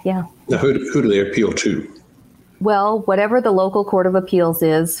case law. Yeah. Now, who do they appeal to? Well, whatever the local court of appeals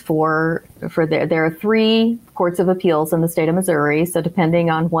is there are 3 courts of appeals in the state of Missouri. So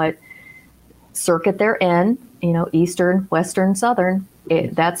depending on what circuit they're in, Eastern, Western, Southern,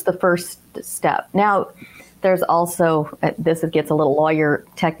 that's the first step. Now, there's also, this gets a little lawyer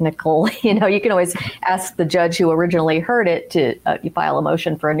technical. You can always ask the judge who originally heard it to file a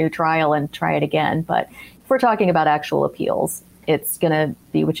motion for a new trial and try it again. But if we're talking about actual appeals, it's going to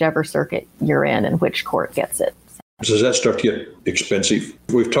be whichever circuit you're in and which court gets it. Does that start to get expensive?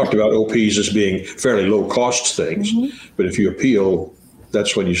 We've talked about OPs as being fairly low cost things, but if you appeal,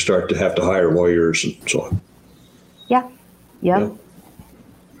 that's when you start to have to hire lawyers and so on. Yeah.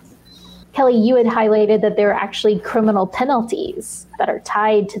 Kelly, you had highlighted that there are actually criminal penalties that are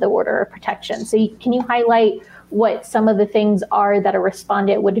tied to the order of protection. So can you highlight what some of the things are that a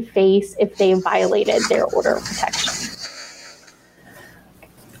respondent would face if they violated their order of protection?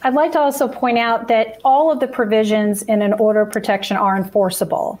 I'd like to also point out that all of the provisions in an order of protection are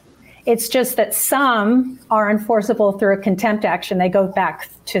enforceable. It's just that some are enforceable through a contempt action. They go back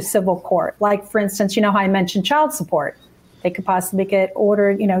to civil court. Like, for instance, how I mentioned child support. They could possibly get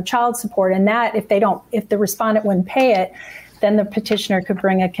ordered, child support. And that, if the respondent wouldn't pay it, then the petitioner could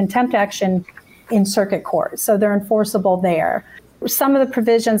bring a contempt action in circuit court. So they're enforceable there. Some of the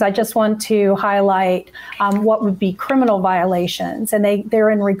provisions I just want to highlight what would be criminal violations, and they're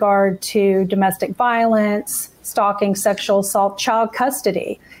in regard to domestic violence, stalking, sexual assault, child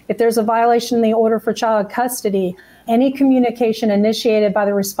custody. If there's a violation in the order for child custody, any communication initiated by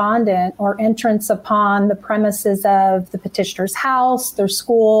the respondent or entrance upon the premises of the petitioner's house, their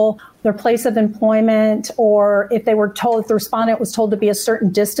school, their place of employment, or if the respondent was told to be a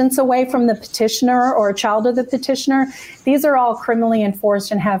certain distance away from the petitioner or a child of the petitioner, these are all criminally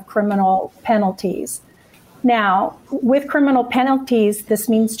enforced and have criminal penalties. Now, with criminal penalties, this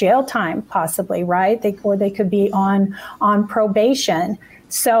means jail time, possibly, right? Or they could be on probation.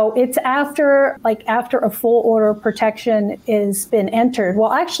 So it's after a full order of protection is been entered.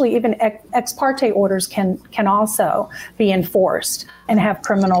 Well, actually, even ex parte orders can also be enforced and have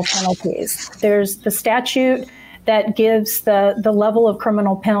criminal penalties. There's the statute that gives the level of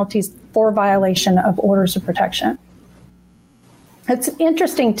criminal penalties for violation of orders of protection. It's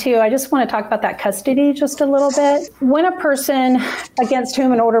interesting, too. I just want to talk about that custody just a little bit. When a person against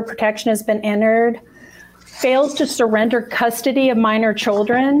whom an order of protection has been entered fails to surrender custody of minor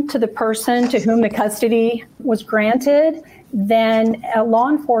children to the person to whom the custody was granted, then law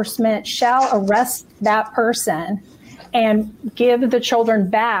enforcement shall arrest that person and give the children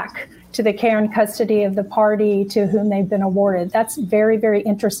back to the care and custody of the party to whom they've been awarded. That's very, very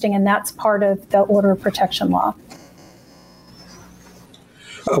interesting, and that's part of the order of protection law.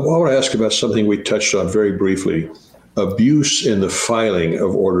 I want to ask about something we touched on very briefly. Abuse in the filing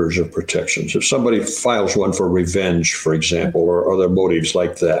of orders of protections. If somebody files one for revenge, for example, or other motives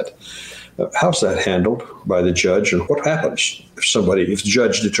like that, how's that handled by the judge? And what happens if the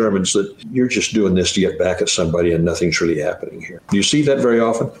judge determines that you're just doing this to get back at somebody and nothing's really happening here? Do you see that very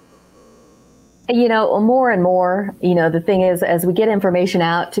often? More and more, the thing is, as we get information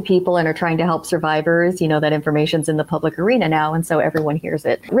out to people and are trying to help survivors, that information's in the public arena now. And so everyone hears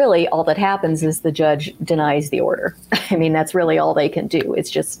it. Really, all that happens is the judge denies the order. I mean, that's really all they can do. It's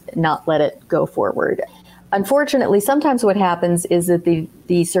just not let it go forward. Unfortunately, sometimes what happens is that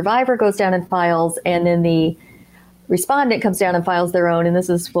the survivor goes down and files, and then the respondent comes down and files their own. And this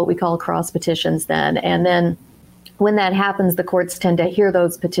is what we call cross petitions then. And then when that happens, the courts tend to hear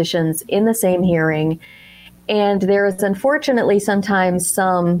those petitions in the same hearing. And there is unfortunately sometimes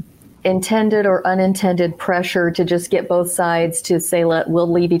some intended or unintended pressure to just get both sides to say,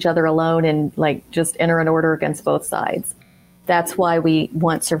 we'll leave each other alone and just enter an order against both sides. That's why we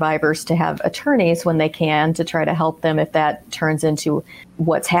want survivors to have attorneys when they can to try to help them if that turns into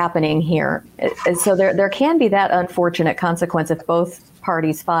what's happening here. So there can be that unfortunate consequence if both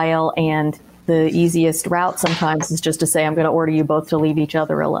parties file, and the easiest route sometimes is just to say, I'm going to order you both to leave each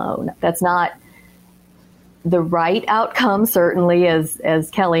other alone. That's not the right outcome, certainly, as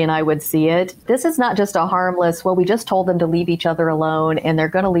Kelly and I would see it. This is not just a harmless, we just told them to leave each other alone, and they're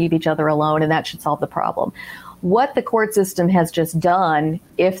going to leave each other alone, and that should solve the problem. What the court system has just done,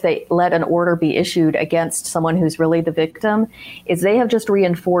 if they let an order be issued against someone who's really the victim, is they have just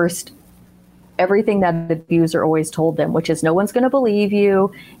reinforced everything that the abuser always told them, which is no one's going to believe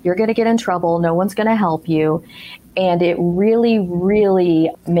you, you're going to get in trouble, no one's going to help you. And it really, really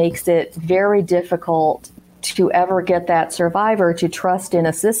makes it very difficult to ever get that survivor to trust in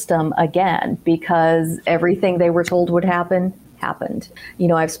a system again, because everything they were told would happen happened.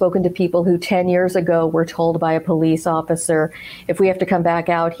 I've spoken to people who 10 years ago were told by a police officer, if we have to come back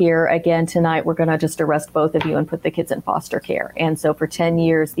out here again tonight, we're going to just arrest both of you and put the kids in foster care. And so for 10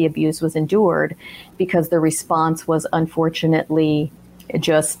 years, the abuse was endured because the response was, unfortunately,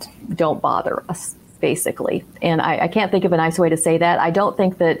 just don't bother us, basically. And I can't think of a nice way to say that. I don't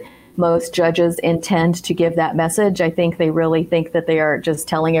think that most judges intend to give that message. I think they really think that they are just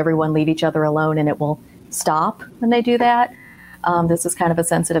telling everyone, leave each other alone, and it will stop when they do that. This is kind of a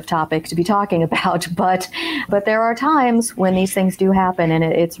sensitive topic to be talking about, but there are times when these things do happen, and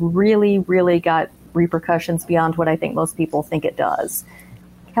it's really, really got repercussions beyond what I think most people think it does.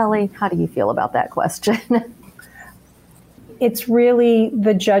 Kelly, how do you feel about that question? It's really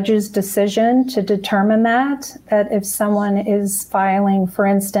the judge's decision to determine that if someone is filing, for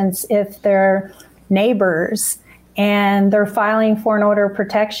instance, if they're neighbors and they're filing for an order of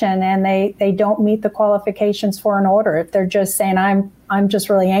protection and they don't meet the qualifications for an order. If they're just saying, I'm just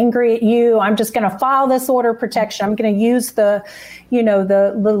really angry at you, I'm just going to file this order of protection, I'm going to use the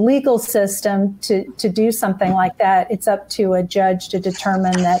legal system to do something like that, it's up to a judge to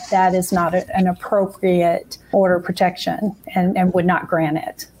determine that that is not an appropriate order of protection and would not grant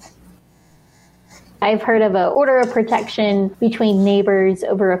it. I've heard of an order of protection between neighbors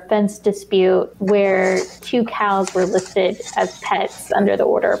over a fence dispute where 2 cows were listed as pets under the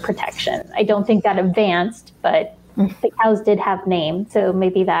order of protection. I don't think that advanced, but the cows did have names, so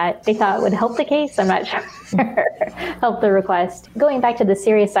maybe that they thought would help the case. I'm not sure. Help the request. Going back to the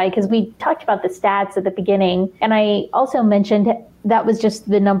serious side, because we talked about the stats at the beginning, and I also mentioned that was just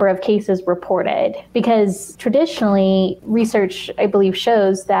the number of cases reported, because traditionally research, I believe,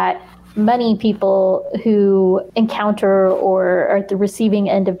 shows that many people who encounter or are at the receiving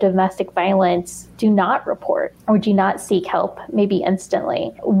end of domestic violence do not report or do not seek help, maybe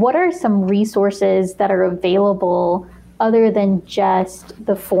instantly. What are some resources that are available other than just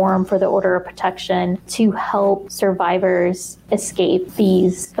the form for the order of protection to help survivors escape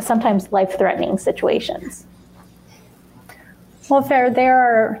these sometimes life-threatening situations? Well,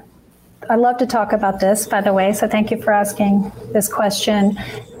 I love to talk about this, by the way, so thank you for asking this question.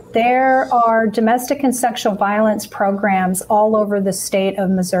 There are domestic and sexual violence programs all over the state of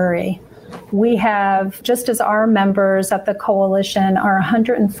Missouri. We have, just as our members at the coalition, are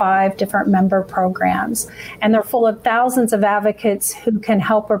 105 different member programs, and they're full of thousands of advocates who can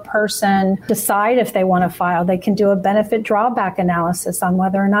help a person decide if they want to file. They can do a benefit drawback analysis on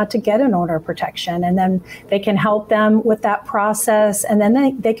whether or not to get an order of protection, and then they can help them with that process, and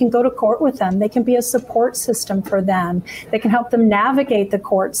then they can go to court with them. They can be a support system for them. They can help them navigate the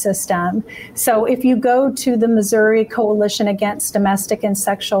court system. So if you go to the Missouri Coalition Against Domestic and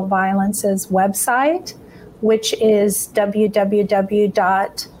Sexual Violence's website, which is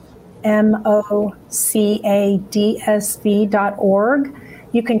www.mocadsv.org,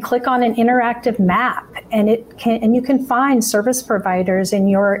 you can click on an interactive map, and you can find service providers in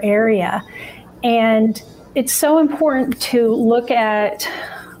your area. And it's so important to look at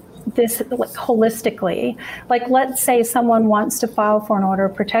this holistically. Like, let's say someone wants to file for an order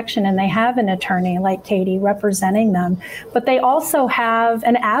of protection and they have an attorney like Katie representing them, but they also have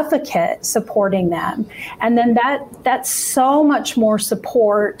an advocate supporting them. And then that's so much more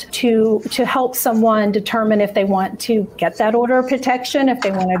support to help someone determine if they want to get that order of protection, if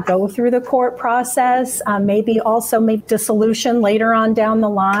they want to go through the court process, maybe also make dissolution later on down the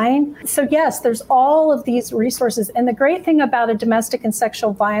line. So yes, there's all of these resources. And the great thing about a domestic and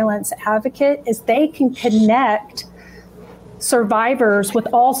sexual violence advocate is they can connect survivors with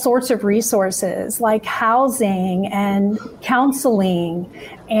all sorts of resources like housing and counseling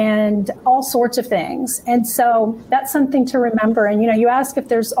and all sorts of things. And so that's something to remember. And, you ask if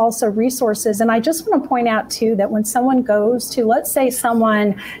there's also resources. And I just want to point out, too, that when someone goes to, let's say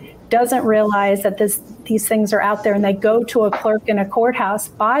someone doesn't realize that these things are out there and they go to a clerk in a courthouse,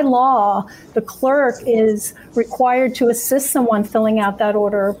 by law, the clerk is required to assist someone filling out that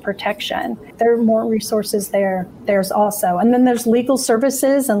order of protection. There are more resources there's also. And then there's legal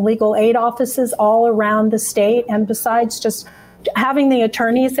services and legal aid offices all around the state. And besides just having the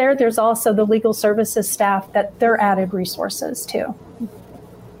attorneys there's also the legal services staff that they're added resources too.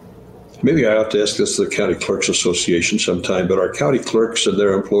 Maybe I ought to ask this to the County Clerks Association sometime, but are county clerks and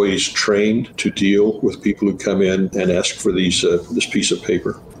their employees trained to deal with people who come in and ask for this piece of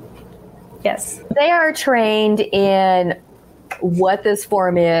paper? Yes. They are trained in what this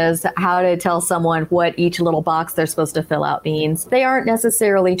form is, how to tell someone what each little box they're supposed to fill out means. They aren't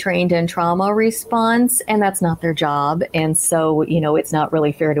necessarily trained in trauma response, and that's not their job. And so, it's not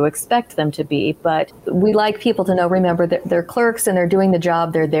really fair to expect them to be. But we like people to know, remember, that they're clerks and they're doing the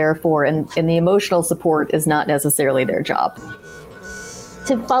job they're there for, and the emotional support is not necessarily their job.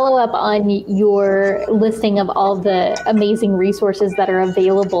 To follow up on your listing of all the amazing resources that are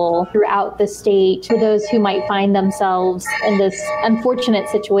available throughout the state for those who might find themselves in this unfortunate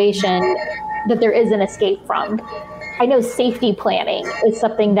situation that there is an escape from, I know safety planning is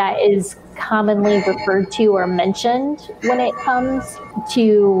something that is commonly referred to or mentioned when it comes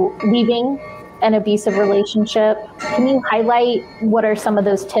to leaving an abusive relationship. Can you highlight what are some of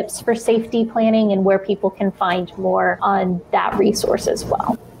those tips for safety planning and where people can find more on that resource as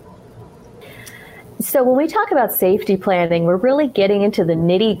well? So when we talk about safety planning, we're really getting into the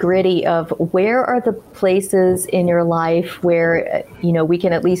nitty-gritty of where are the places in your life where, we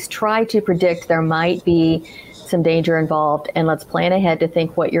can at least try to predict there might be some danger involved, and let's plan ahead to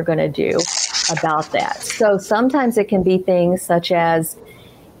think what you're going to do about that. So sometimes it can be things such as,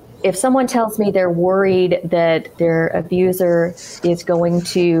 if someone tells me they're worried that their abuser is going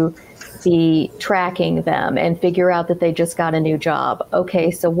to be tracking them and figure out that they just got a new job.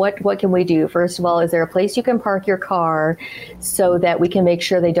 Okay, so what can we do? First of all, is there a place you can park your car so that we can make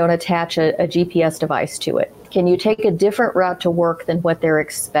sure they don't attach a GPS device to it? Can you take a different route to work than what they're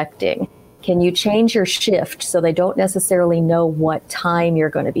expecting? Can you change your shift so they don't necessarily know what time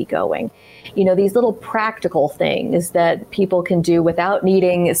you're going to be going? These little practical things that people can do without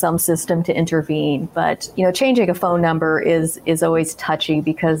needing some system to intervene. But, changing a phone number is always touchy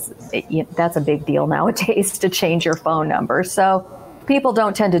because that's a big deal nowadays to change your phone number. So people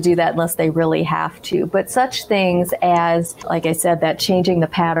don't tend to do that unless they really have to. But such things as, like I said, that changing the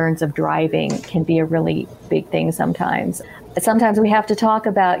patterns of driving can be a really big thing sometimes. Sometimes we have to talk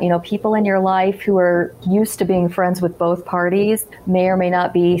about, people in your life who are used to being friends with both parties may or may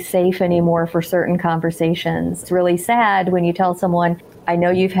not be safe anymore for certain conversations. It's really sad when you tell someone, I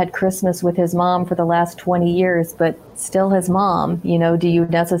know you've had Christmas with his mom for the last 20 years, but still his mom. Do you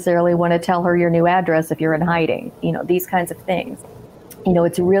necessarily want to tell her your new address if you're in hiding? These kinds of things.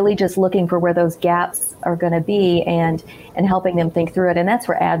 It's really just looking for where those gaps are going to be and helping them think through it. And that's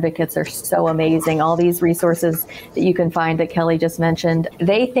where advocates are so amazing. All these resources that you can find that Kelly just mentioned,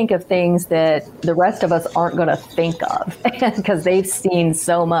 they think of things that the rest of us aren't going to think of because they've seen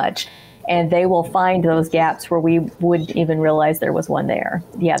so much. And they will find those gaps where we wouldn't even realize there was one there.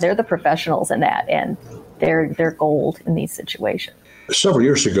 Yeah, they're the professionals in that, and they're gold in these situations. Several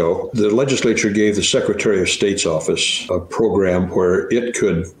years ago, the legislature gave the Secretary of State's office a program where it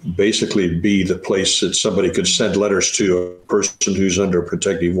could basically be the place that somebody could send letters to a person who's under a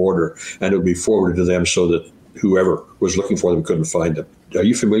protective order, and it would be forwarded to them so that whoever was looking for them couldn't find them. Are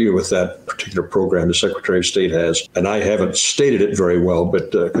you familiar with that particular program the Secretary of State has? And I haven't stated it very well,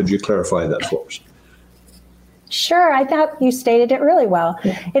 but could you clarify that for us? Sure, I thought you stated it really well.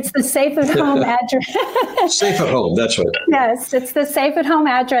 It's the Safe at Home address. Safe at Home, that's right. Yes, it's the Safe at Home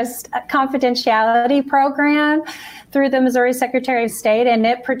address confidentiality program through the Missouri Secretary of State, and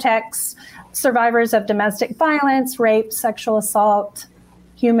it protects survivors of domestic violence, rape, sexual assault,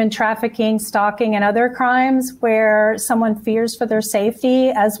 human trafficking, stalking, and other crimes where someone fears for their safety,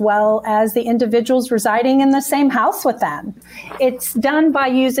 as well as the individuals residing in the same house with them. It's done by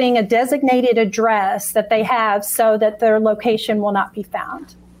using a designated address that they have so that their location will not be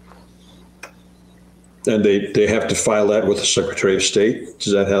found. And they have to file that with the Secretary of State?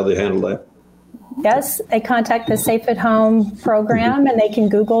 Is that how they handle that? Yes, they contact the Safe at Home program, and they can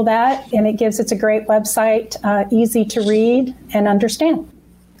Google that, and it's a great website, easy to read and understand.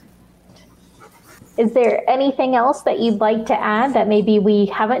 Is there anything else that you'd like to add that maybe we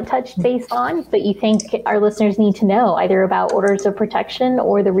haven't touched base on, but you think our listeners need to know, either about orders of protection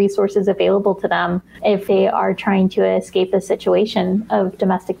or the resources available to them if they are trying to escape a situation of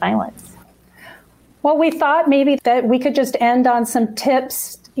domestic violence? Well, we thought maybe that we could just end on some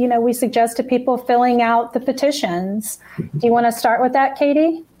tips. We suggested people filling out the petitions. Do you want to start with that,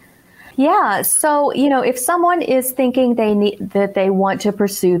 Katie? Yeah. So, if someone is thinking they want to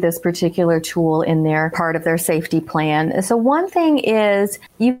pursue this particular tool in their part of their safety plan. So one thing is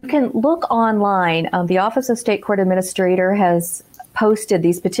you can look online. The Office of State Court Administrator has posted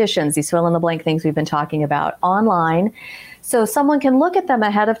these petitions, these fill in the blank things we've been talking about online. So someone can look at them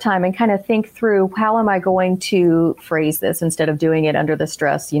ahead of time and kind of think through, how am I going to phrase this instead of doing it under the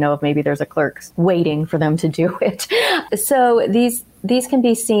stress, if maybe there's a clerk waiting for them to do it. So these can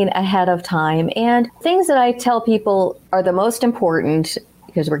be seen ahead of time. And things that I tell people are the most important,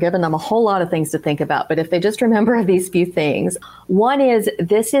 because we're giving them a whole lot of things to think about. But if they just remember these few things, one is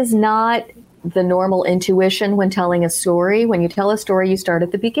this is not the normal intuition when telling a story. When you tell a story, you start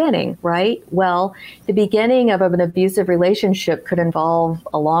at the beginning, right? Well, the beginning of an abusive relationship could involve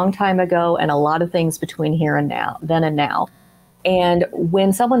a long time ago and a lot of things between then and now. And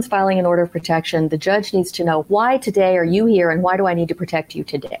when someone's filing an order of protection, the judge needs to know, why today are you here and why do I need to protect you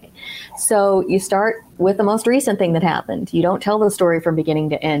today? So you start with the most recent thing that happened. You don't tell the story from beginning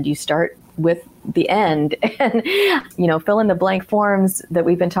to end. You start with the end and, fill in the blank forms that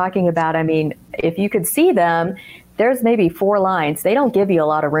we've been talking about. I mean, if you could see them, there's maybe 4 lines. They don't give you a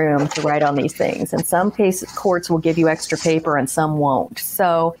lot of room to write on these things. In some cases, courts will give you extra paper and some won't.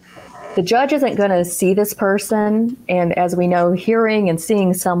 So the judge isn't going to see this person. And as we know, hearing and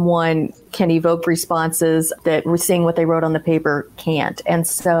seeing someone can evoke responses that seeing what they wrote on the paper can't. And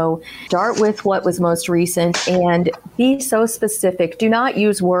so start with what was most recent and be so specific. Do not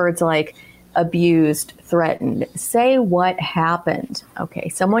use words like abused, threatened. Say what happened. Okay,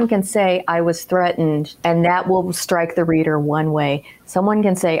 someone can say, I was threatened, and that will strike the reader one way. Someone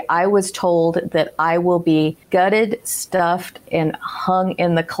can say, I was told that I will be gutted, stuffed, and hung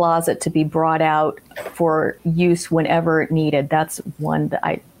in the closet to be brought out for use whenever needed. That's one that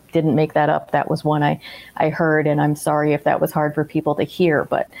I didn't make that up. That was one I heard, and I'm sorry if that was hard for people to hear.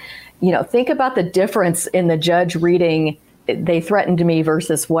 But, think about the difference in the judge reading they threatened me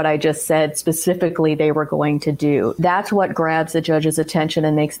versus what I just said specifically they were going to do. That's what grabs the judge's attention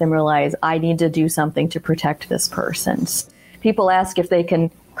and makes them realize I need to do something to protect this person. People ask if they can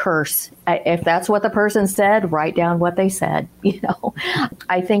curse. If that's what the person said, write down what they said.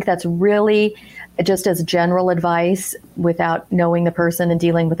 I think that's really just as general advice without knowing the person and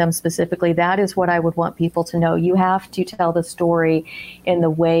dealing with them specifically. That is what I would want people to know. You have to tell the story in the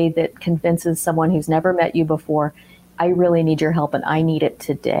way that convinces someone who's never met you before, I really need your help and I need it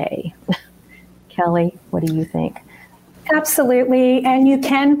today. Kelly, what do you think? Absolutely. And you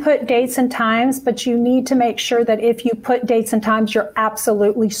can put dates and times, but you need to make sure that if you put dates and times, you're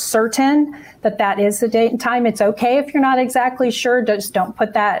absolutely certain that that is the date and time. It's okay if you're not exactly sure. Just don't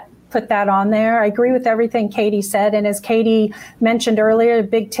put that put that on there. I agree with everything Katie said. And as Katie mentioned earlier, a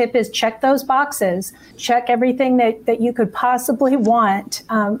big tip is check those boxes. Check everything that you could possibly want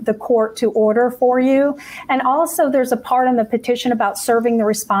the court to order for you. And also there's a part in the petition about serving the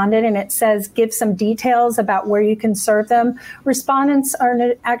respondent, and it says give some details about where you can serve them. Respondents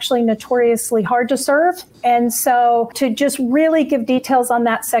are actually notoriously hard to serve. And so to just really give details on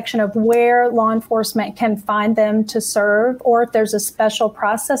that section of where law enforcement can find them to serve, or if there's a special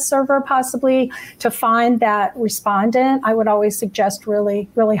process server possibly to find that respondent, I would always suggest really,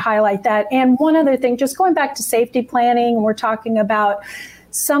 really highlight that. And one other thing, just going back to safety planning, we're talking about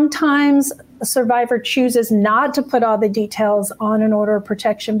sometimes a survivor chooses not to put all the details on an order of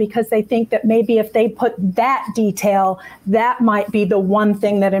protection because they think that maybe if they put that detail, that might be the one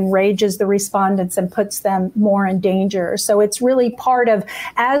thing that enrages the respondents and puts them more in danger. So it's really part of,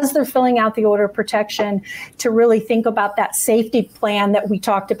 as they're filling out the order of protection, to really think about that safety plan that we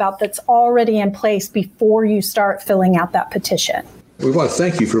talked about that's already in place before you start filling out that petition. We want to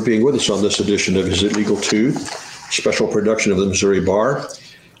thank you for being with us on this edition of Is It Legal To? Special production of the Missouri Bar.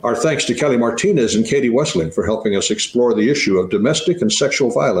 Our thanks to Kelly Martinez and Katie Wessling for helping us explore the issue of domestic and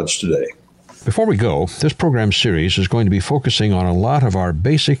sexual violence today. Before we go, this program series is going to be focusing on a lot of our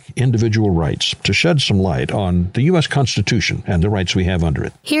basic individual rights to shed some light on the U.S. Constitution and the rights we have under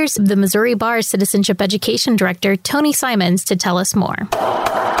it. Here's the Missouri Bar Citizenship Education Director, Tony Simons, to tell us more.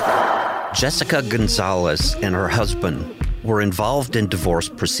 Jessica Gonzalez and her husband were involved in divorce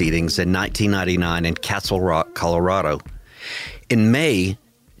proceedings in 1999 in Castle Rock, Colorado. In May,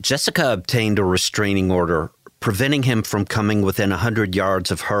 Jessica obtained a restraining order preventing him from coming within 100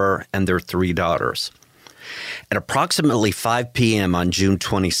 yards of her and their 3 daughters. At approximately 5 p.m. on June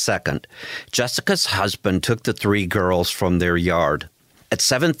 22nd, Jessica's husband took the 3 girls from their yard. At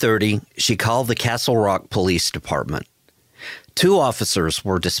 7:30, she called the Castle Rock Police Department. 2 officers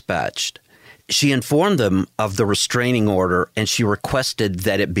were dispatched. She informed them of the restraining order and she requested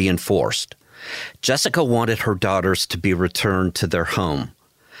that it be enforced. Jessica wanted her daughters to be returned to their home.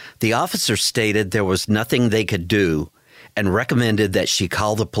 The officer stated there was nothing they could do and recommended that she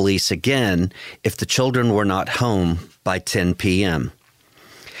call the police again if the children were not home by 10 p.m.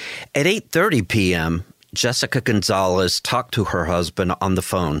 At 8:30 p.m., Jessica Gonzalez talked to her husband on the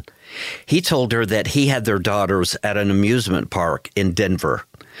phone. He told her that he had their daughters at an amusement park in Denver.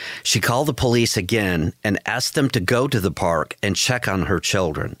 She called the police again and asked them to go to the park and check on her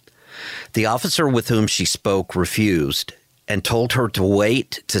children. The officer with whom she spoke refused and told her to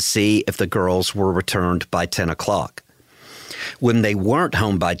wait to see if the girls were returned by 10 o'clock. When they weren't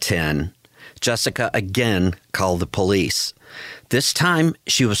home by 10, Jessica again called the police. This time,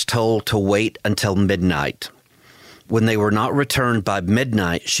 she was told to wait until midnight. When they were not returned by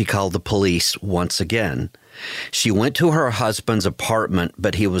midnight, she called the police once again. She went to her husband's apartment,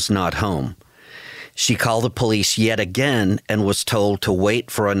 but he was not home. She called the police yet again and was told to wait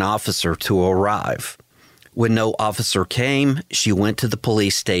for an officer to arrive. When no officer came, she went to the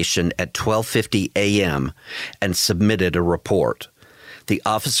police station at 12:50 a.m. and submitted a report. The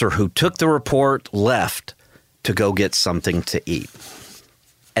officer who took the report left to go get something to eat.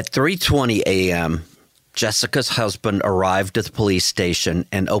 At 3:20 a.m., Jessica's husband arrived at the police station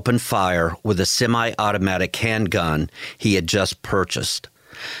and opened fire with a semi-automatic handgun he had just purchased.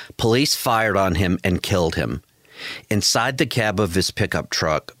 Police fired on him and killed him. Inside the cab of his pickup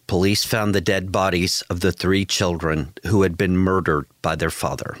truck, police found the dead bodies of the 3 children who had been murdered by their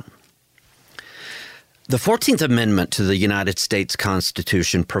father. The 14th Amendment to the United States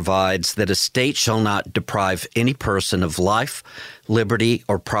Constitution provides that a state shall not deprive any person of life, liberty,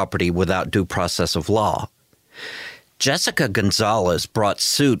 or property without due process of law. Jessica Gonzalez brought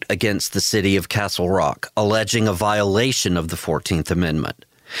suit against the city of Castle Rock, alleging a violation of the 14th Amendment.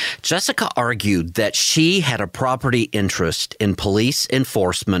 Jessica argued that she had a property interest in police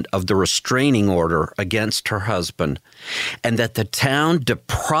enforcement of the restraining order against her husband, and that the town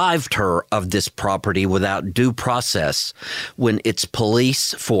deprived her of this property without due process when its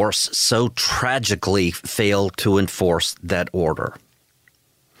police force so tragically failed to enforce that order.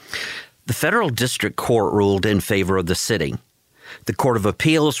 The federal district court ruled in favor of the city. The Court of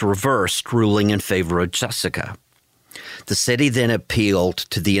Appeals reversed, ruling in favor of Jessica. The city then appealed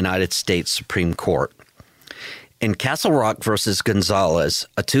to the United States Supreme Court. In Castle Rock v. Gonzalez,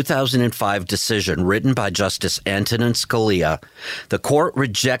 a 2005 decision written by Justice Antonin Scalia, the court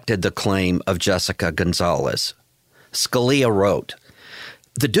rejected the claim of Jessica Gonzalez. Scalia wrote,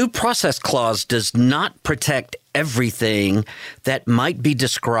 "The Due Process Clause does not protect everything that might be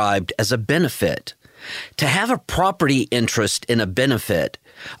described as a benefit. To have a property interest in a benefit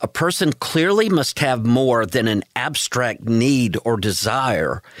a person clearly must have more than an abstract need or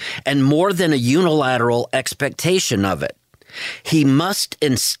desire and more than a unilateral expectation of it. He must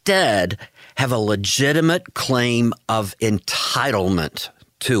instead have a legitimate claim of entitlement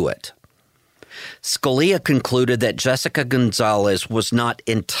to it. Scalia concluded that Jessica Gonzalez was not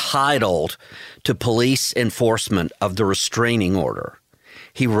entitled to police enforcement of the restraining order.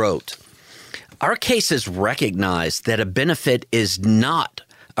 He wrote, "Our cases recognize that a benefit is not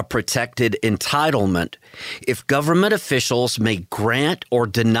a protected entitlement if government officials may grant or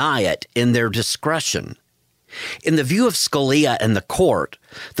deny it in their discretion. In the view of Scalia and the court,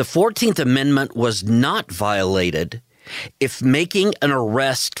 the 14th Amendment was not violated if making an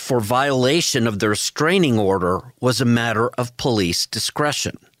arrest for violation of the restraining order was a matter of police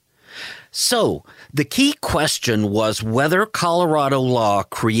discretion. So, the key question was whether Colorado law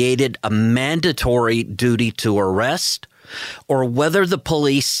created a mandatory duty to arrest or whether the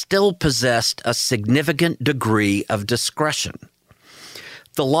police still possessed a significant degree of discretion.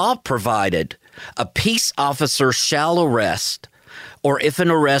 The law provided a peace officer shall arrest, or if an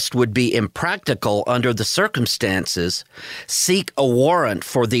arrest would be impractical under the circumstances, seek a warrant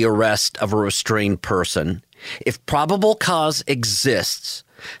for the arrest of a restrained person if probable cause exists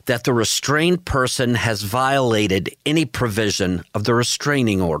that the restrained person has violated any provision of the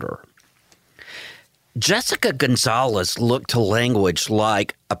restraining order. Jessica Gonzalez looked to language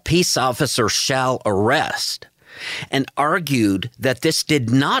like a peace officer shall arrest and argued that this did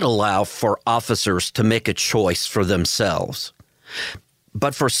not allow for officers to make a choice for themselves.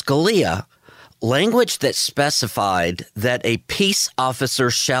 But for Scalia, language that specified that a peace officer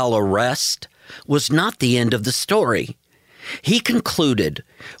shall arrest was not the end of the story. He concluded,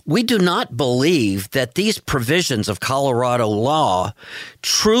 "We do not believe that these provisions of Colorado law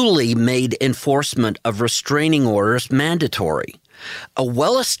truly made enforcement of restraining orders mandatory. A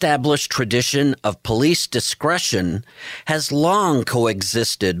well-established tradition of police discretion has long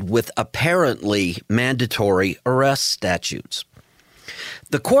coexisted with apparently mandatory arrest statutes."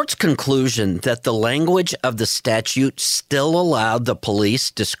 The court's conclusion that the language of the statute still allowed the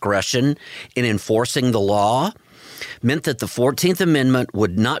police discretion in enforcing the law meant that the 14th Amendment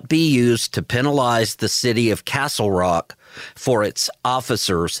would not be used to penalize the city of Castle Rock for its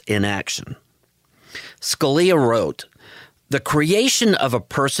officers' inaction. Scalia wrote, "The creation of a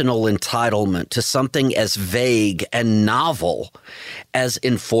personal entitlement to something as vague and novel as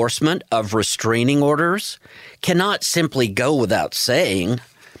enforcement of restraining orders cannot simply go without saying.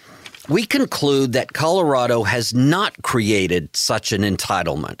 We conclude that Colorado has not created such an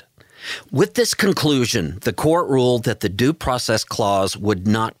entitlement." With this conclusion, the court ruled that the Due Process Clause would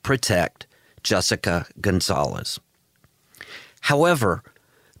not protect Jessica Gonzalez. However,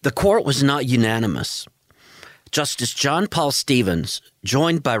 the court was not unanimous. Justice John Paul Stevens,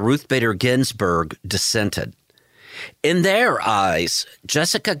 joined by Ruth Bader Ginsburg, dissented. In their eyes,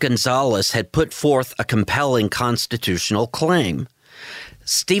 Jessica Gonzalez had put forth a compelling constitutional claim.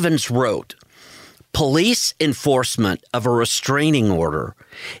 Stevens wrote, "Police enforcement of a restraining order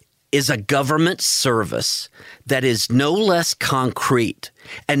is a government service that is no less concrete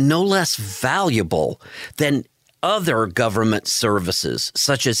and no less valuable than other government services,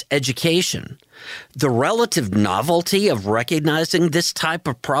 such as education. The relative novelty of recognizing this type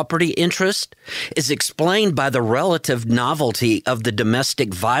of property interest is explained by the relative novelty of the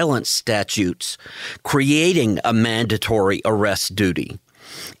domestic violence statutes creating a mandatory arrest duty.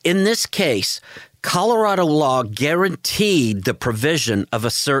 In this case, Colorado law guaranteed the provision of a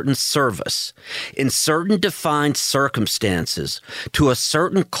certain service in certain defined circumstances to a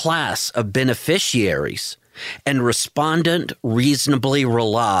certain class of beneficiaries, and respondent reasonably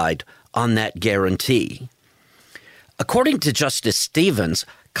relied on that guarantee. According to Justice Stevens,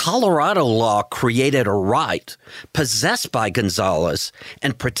 Colorado law created a right possessed by Gonzalez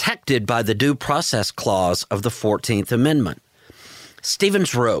and protected by the Due Process Clause of the 14th Amendment.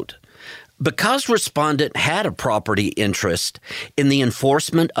 Stevens wrote, "Because respondent had a property interest in the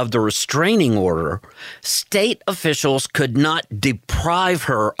enforcement of the restraining order, state officials could not deprive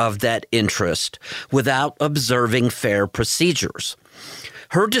her of that interest without observing fair procedures.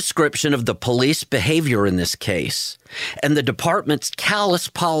 Her description of the police behavior in this case and the department's callous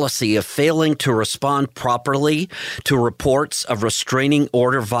policy of failing to respond properly to reports of restraining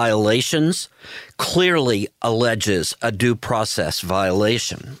order violations clearly alleges a due process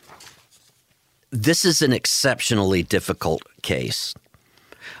violation." This is an exceptionally difficult case.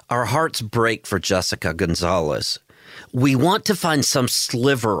 Our hearts break for Jessica Gonzalez. We want to find some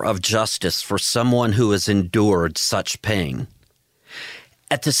sliver of justice for someone who has endured such pain.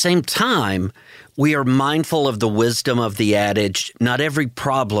 At the same time, we are mindful of the wisdom of the adage, not every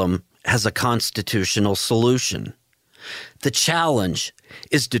problem has a constitutional solution. The challenge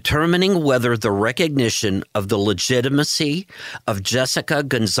is determining whether the recognition of the legitimacy of Jessica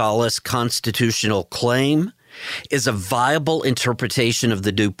Gonzalez's constitutional claim is a viable interpretation of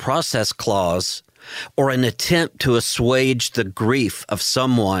the Due Process Clause or an attempt to assuage the grief of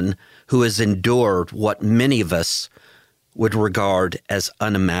someone who has endured what many of us would regard as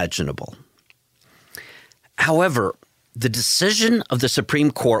unimaginable. However, the decision of the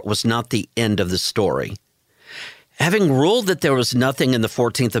Supreme Court was not the end of the story. Having ruled that there was nothing in the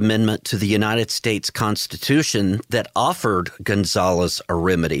 14th Amendment to the United States Constitution that offered Gonzalez a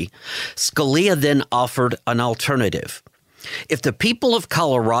remedy, Scalia then offered an alternative. If the people of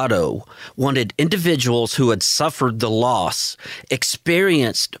Colorado wanted individuals who had suffered the loss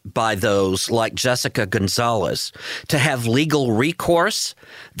experienced by those like Jessica Gonzalez to have legal recourse,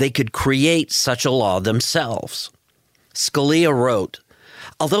 they could create such a law themselves. Scalia wrote,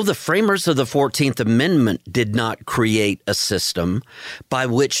 although the framers of the 14th Amendment did not create a system by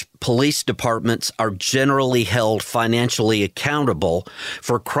which police departments are generally held financially accountable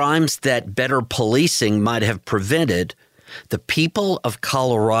for crimes that better policing might have prevented, the people of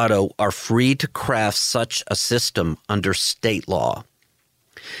Colorado are free to craft such a system under state law.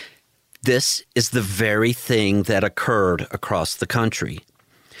 This is the very thing that occurred across the country.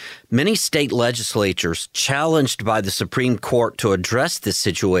 Many state legislatures, challenged by the Supreme Court to address this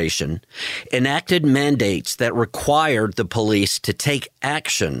situation, enacted mandates that required the police to take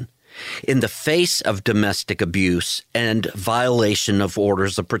action in the face of domestic abuse and violation of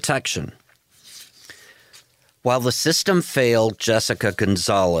orders of protection. While the system failed Jessica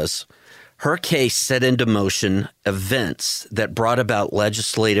Gonzalez, her case set into motion events that brought about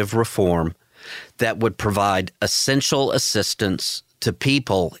legislative reform that would provide essential assistance to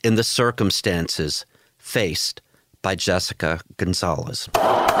people in the circumstances faced by Jessica Gonzalez.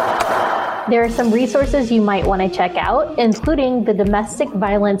 There are some resources you might want to check out, including the Domestic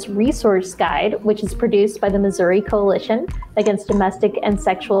Violence Resource Guide, which is produced by the Missouri Coalition Against Domestic and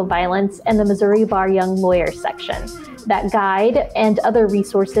Sexual Violence and the Missouri Bar Young Lawyers section. That guide and other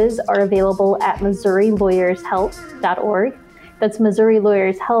resources are available at MissouriLawyersHelp.org. That's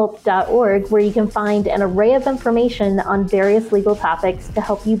MissouriLawyersHelp.org, where you can find an array of information on various legal topics to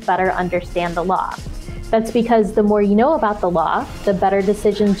help you better understand the law. That's because the more you know about the law, the better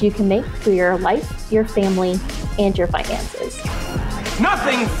decisions you can make for your life, your family, and your finances.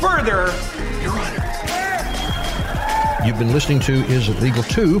 Nothing further, Your Honor. You've been listening to Is It Legal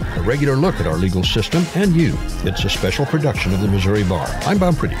To? A regular look at our legal system and you. It's a special production of the Missouri Bar. I'm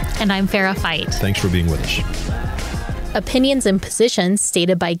Bob Priddy. And I'm Farrah Fight. Thanks for being with us. Opinions and positions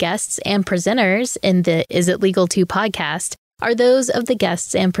stated by guests and presenters in the Is It Legal To podcast are those of the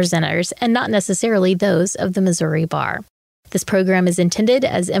guests and presenters and not necessarily those of the Missouri Bar. This program is intended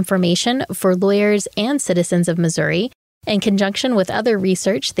as information for lawyers and citizens of Missouri in conjunction with other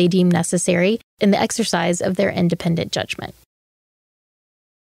research they deem necessary in the exercise of their independent judgment.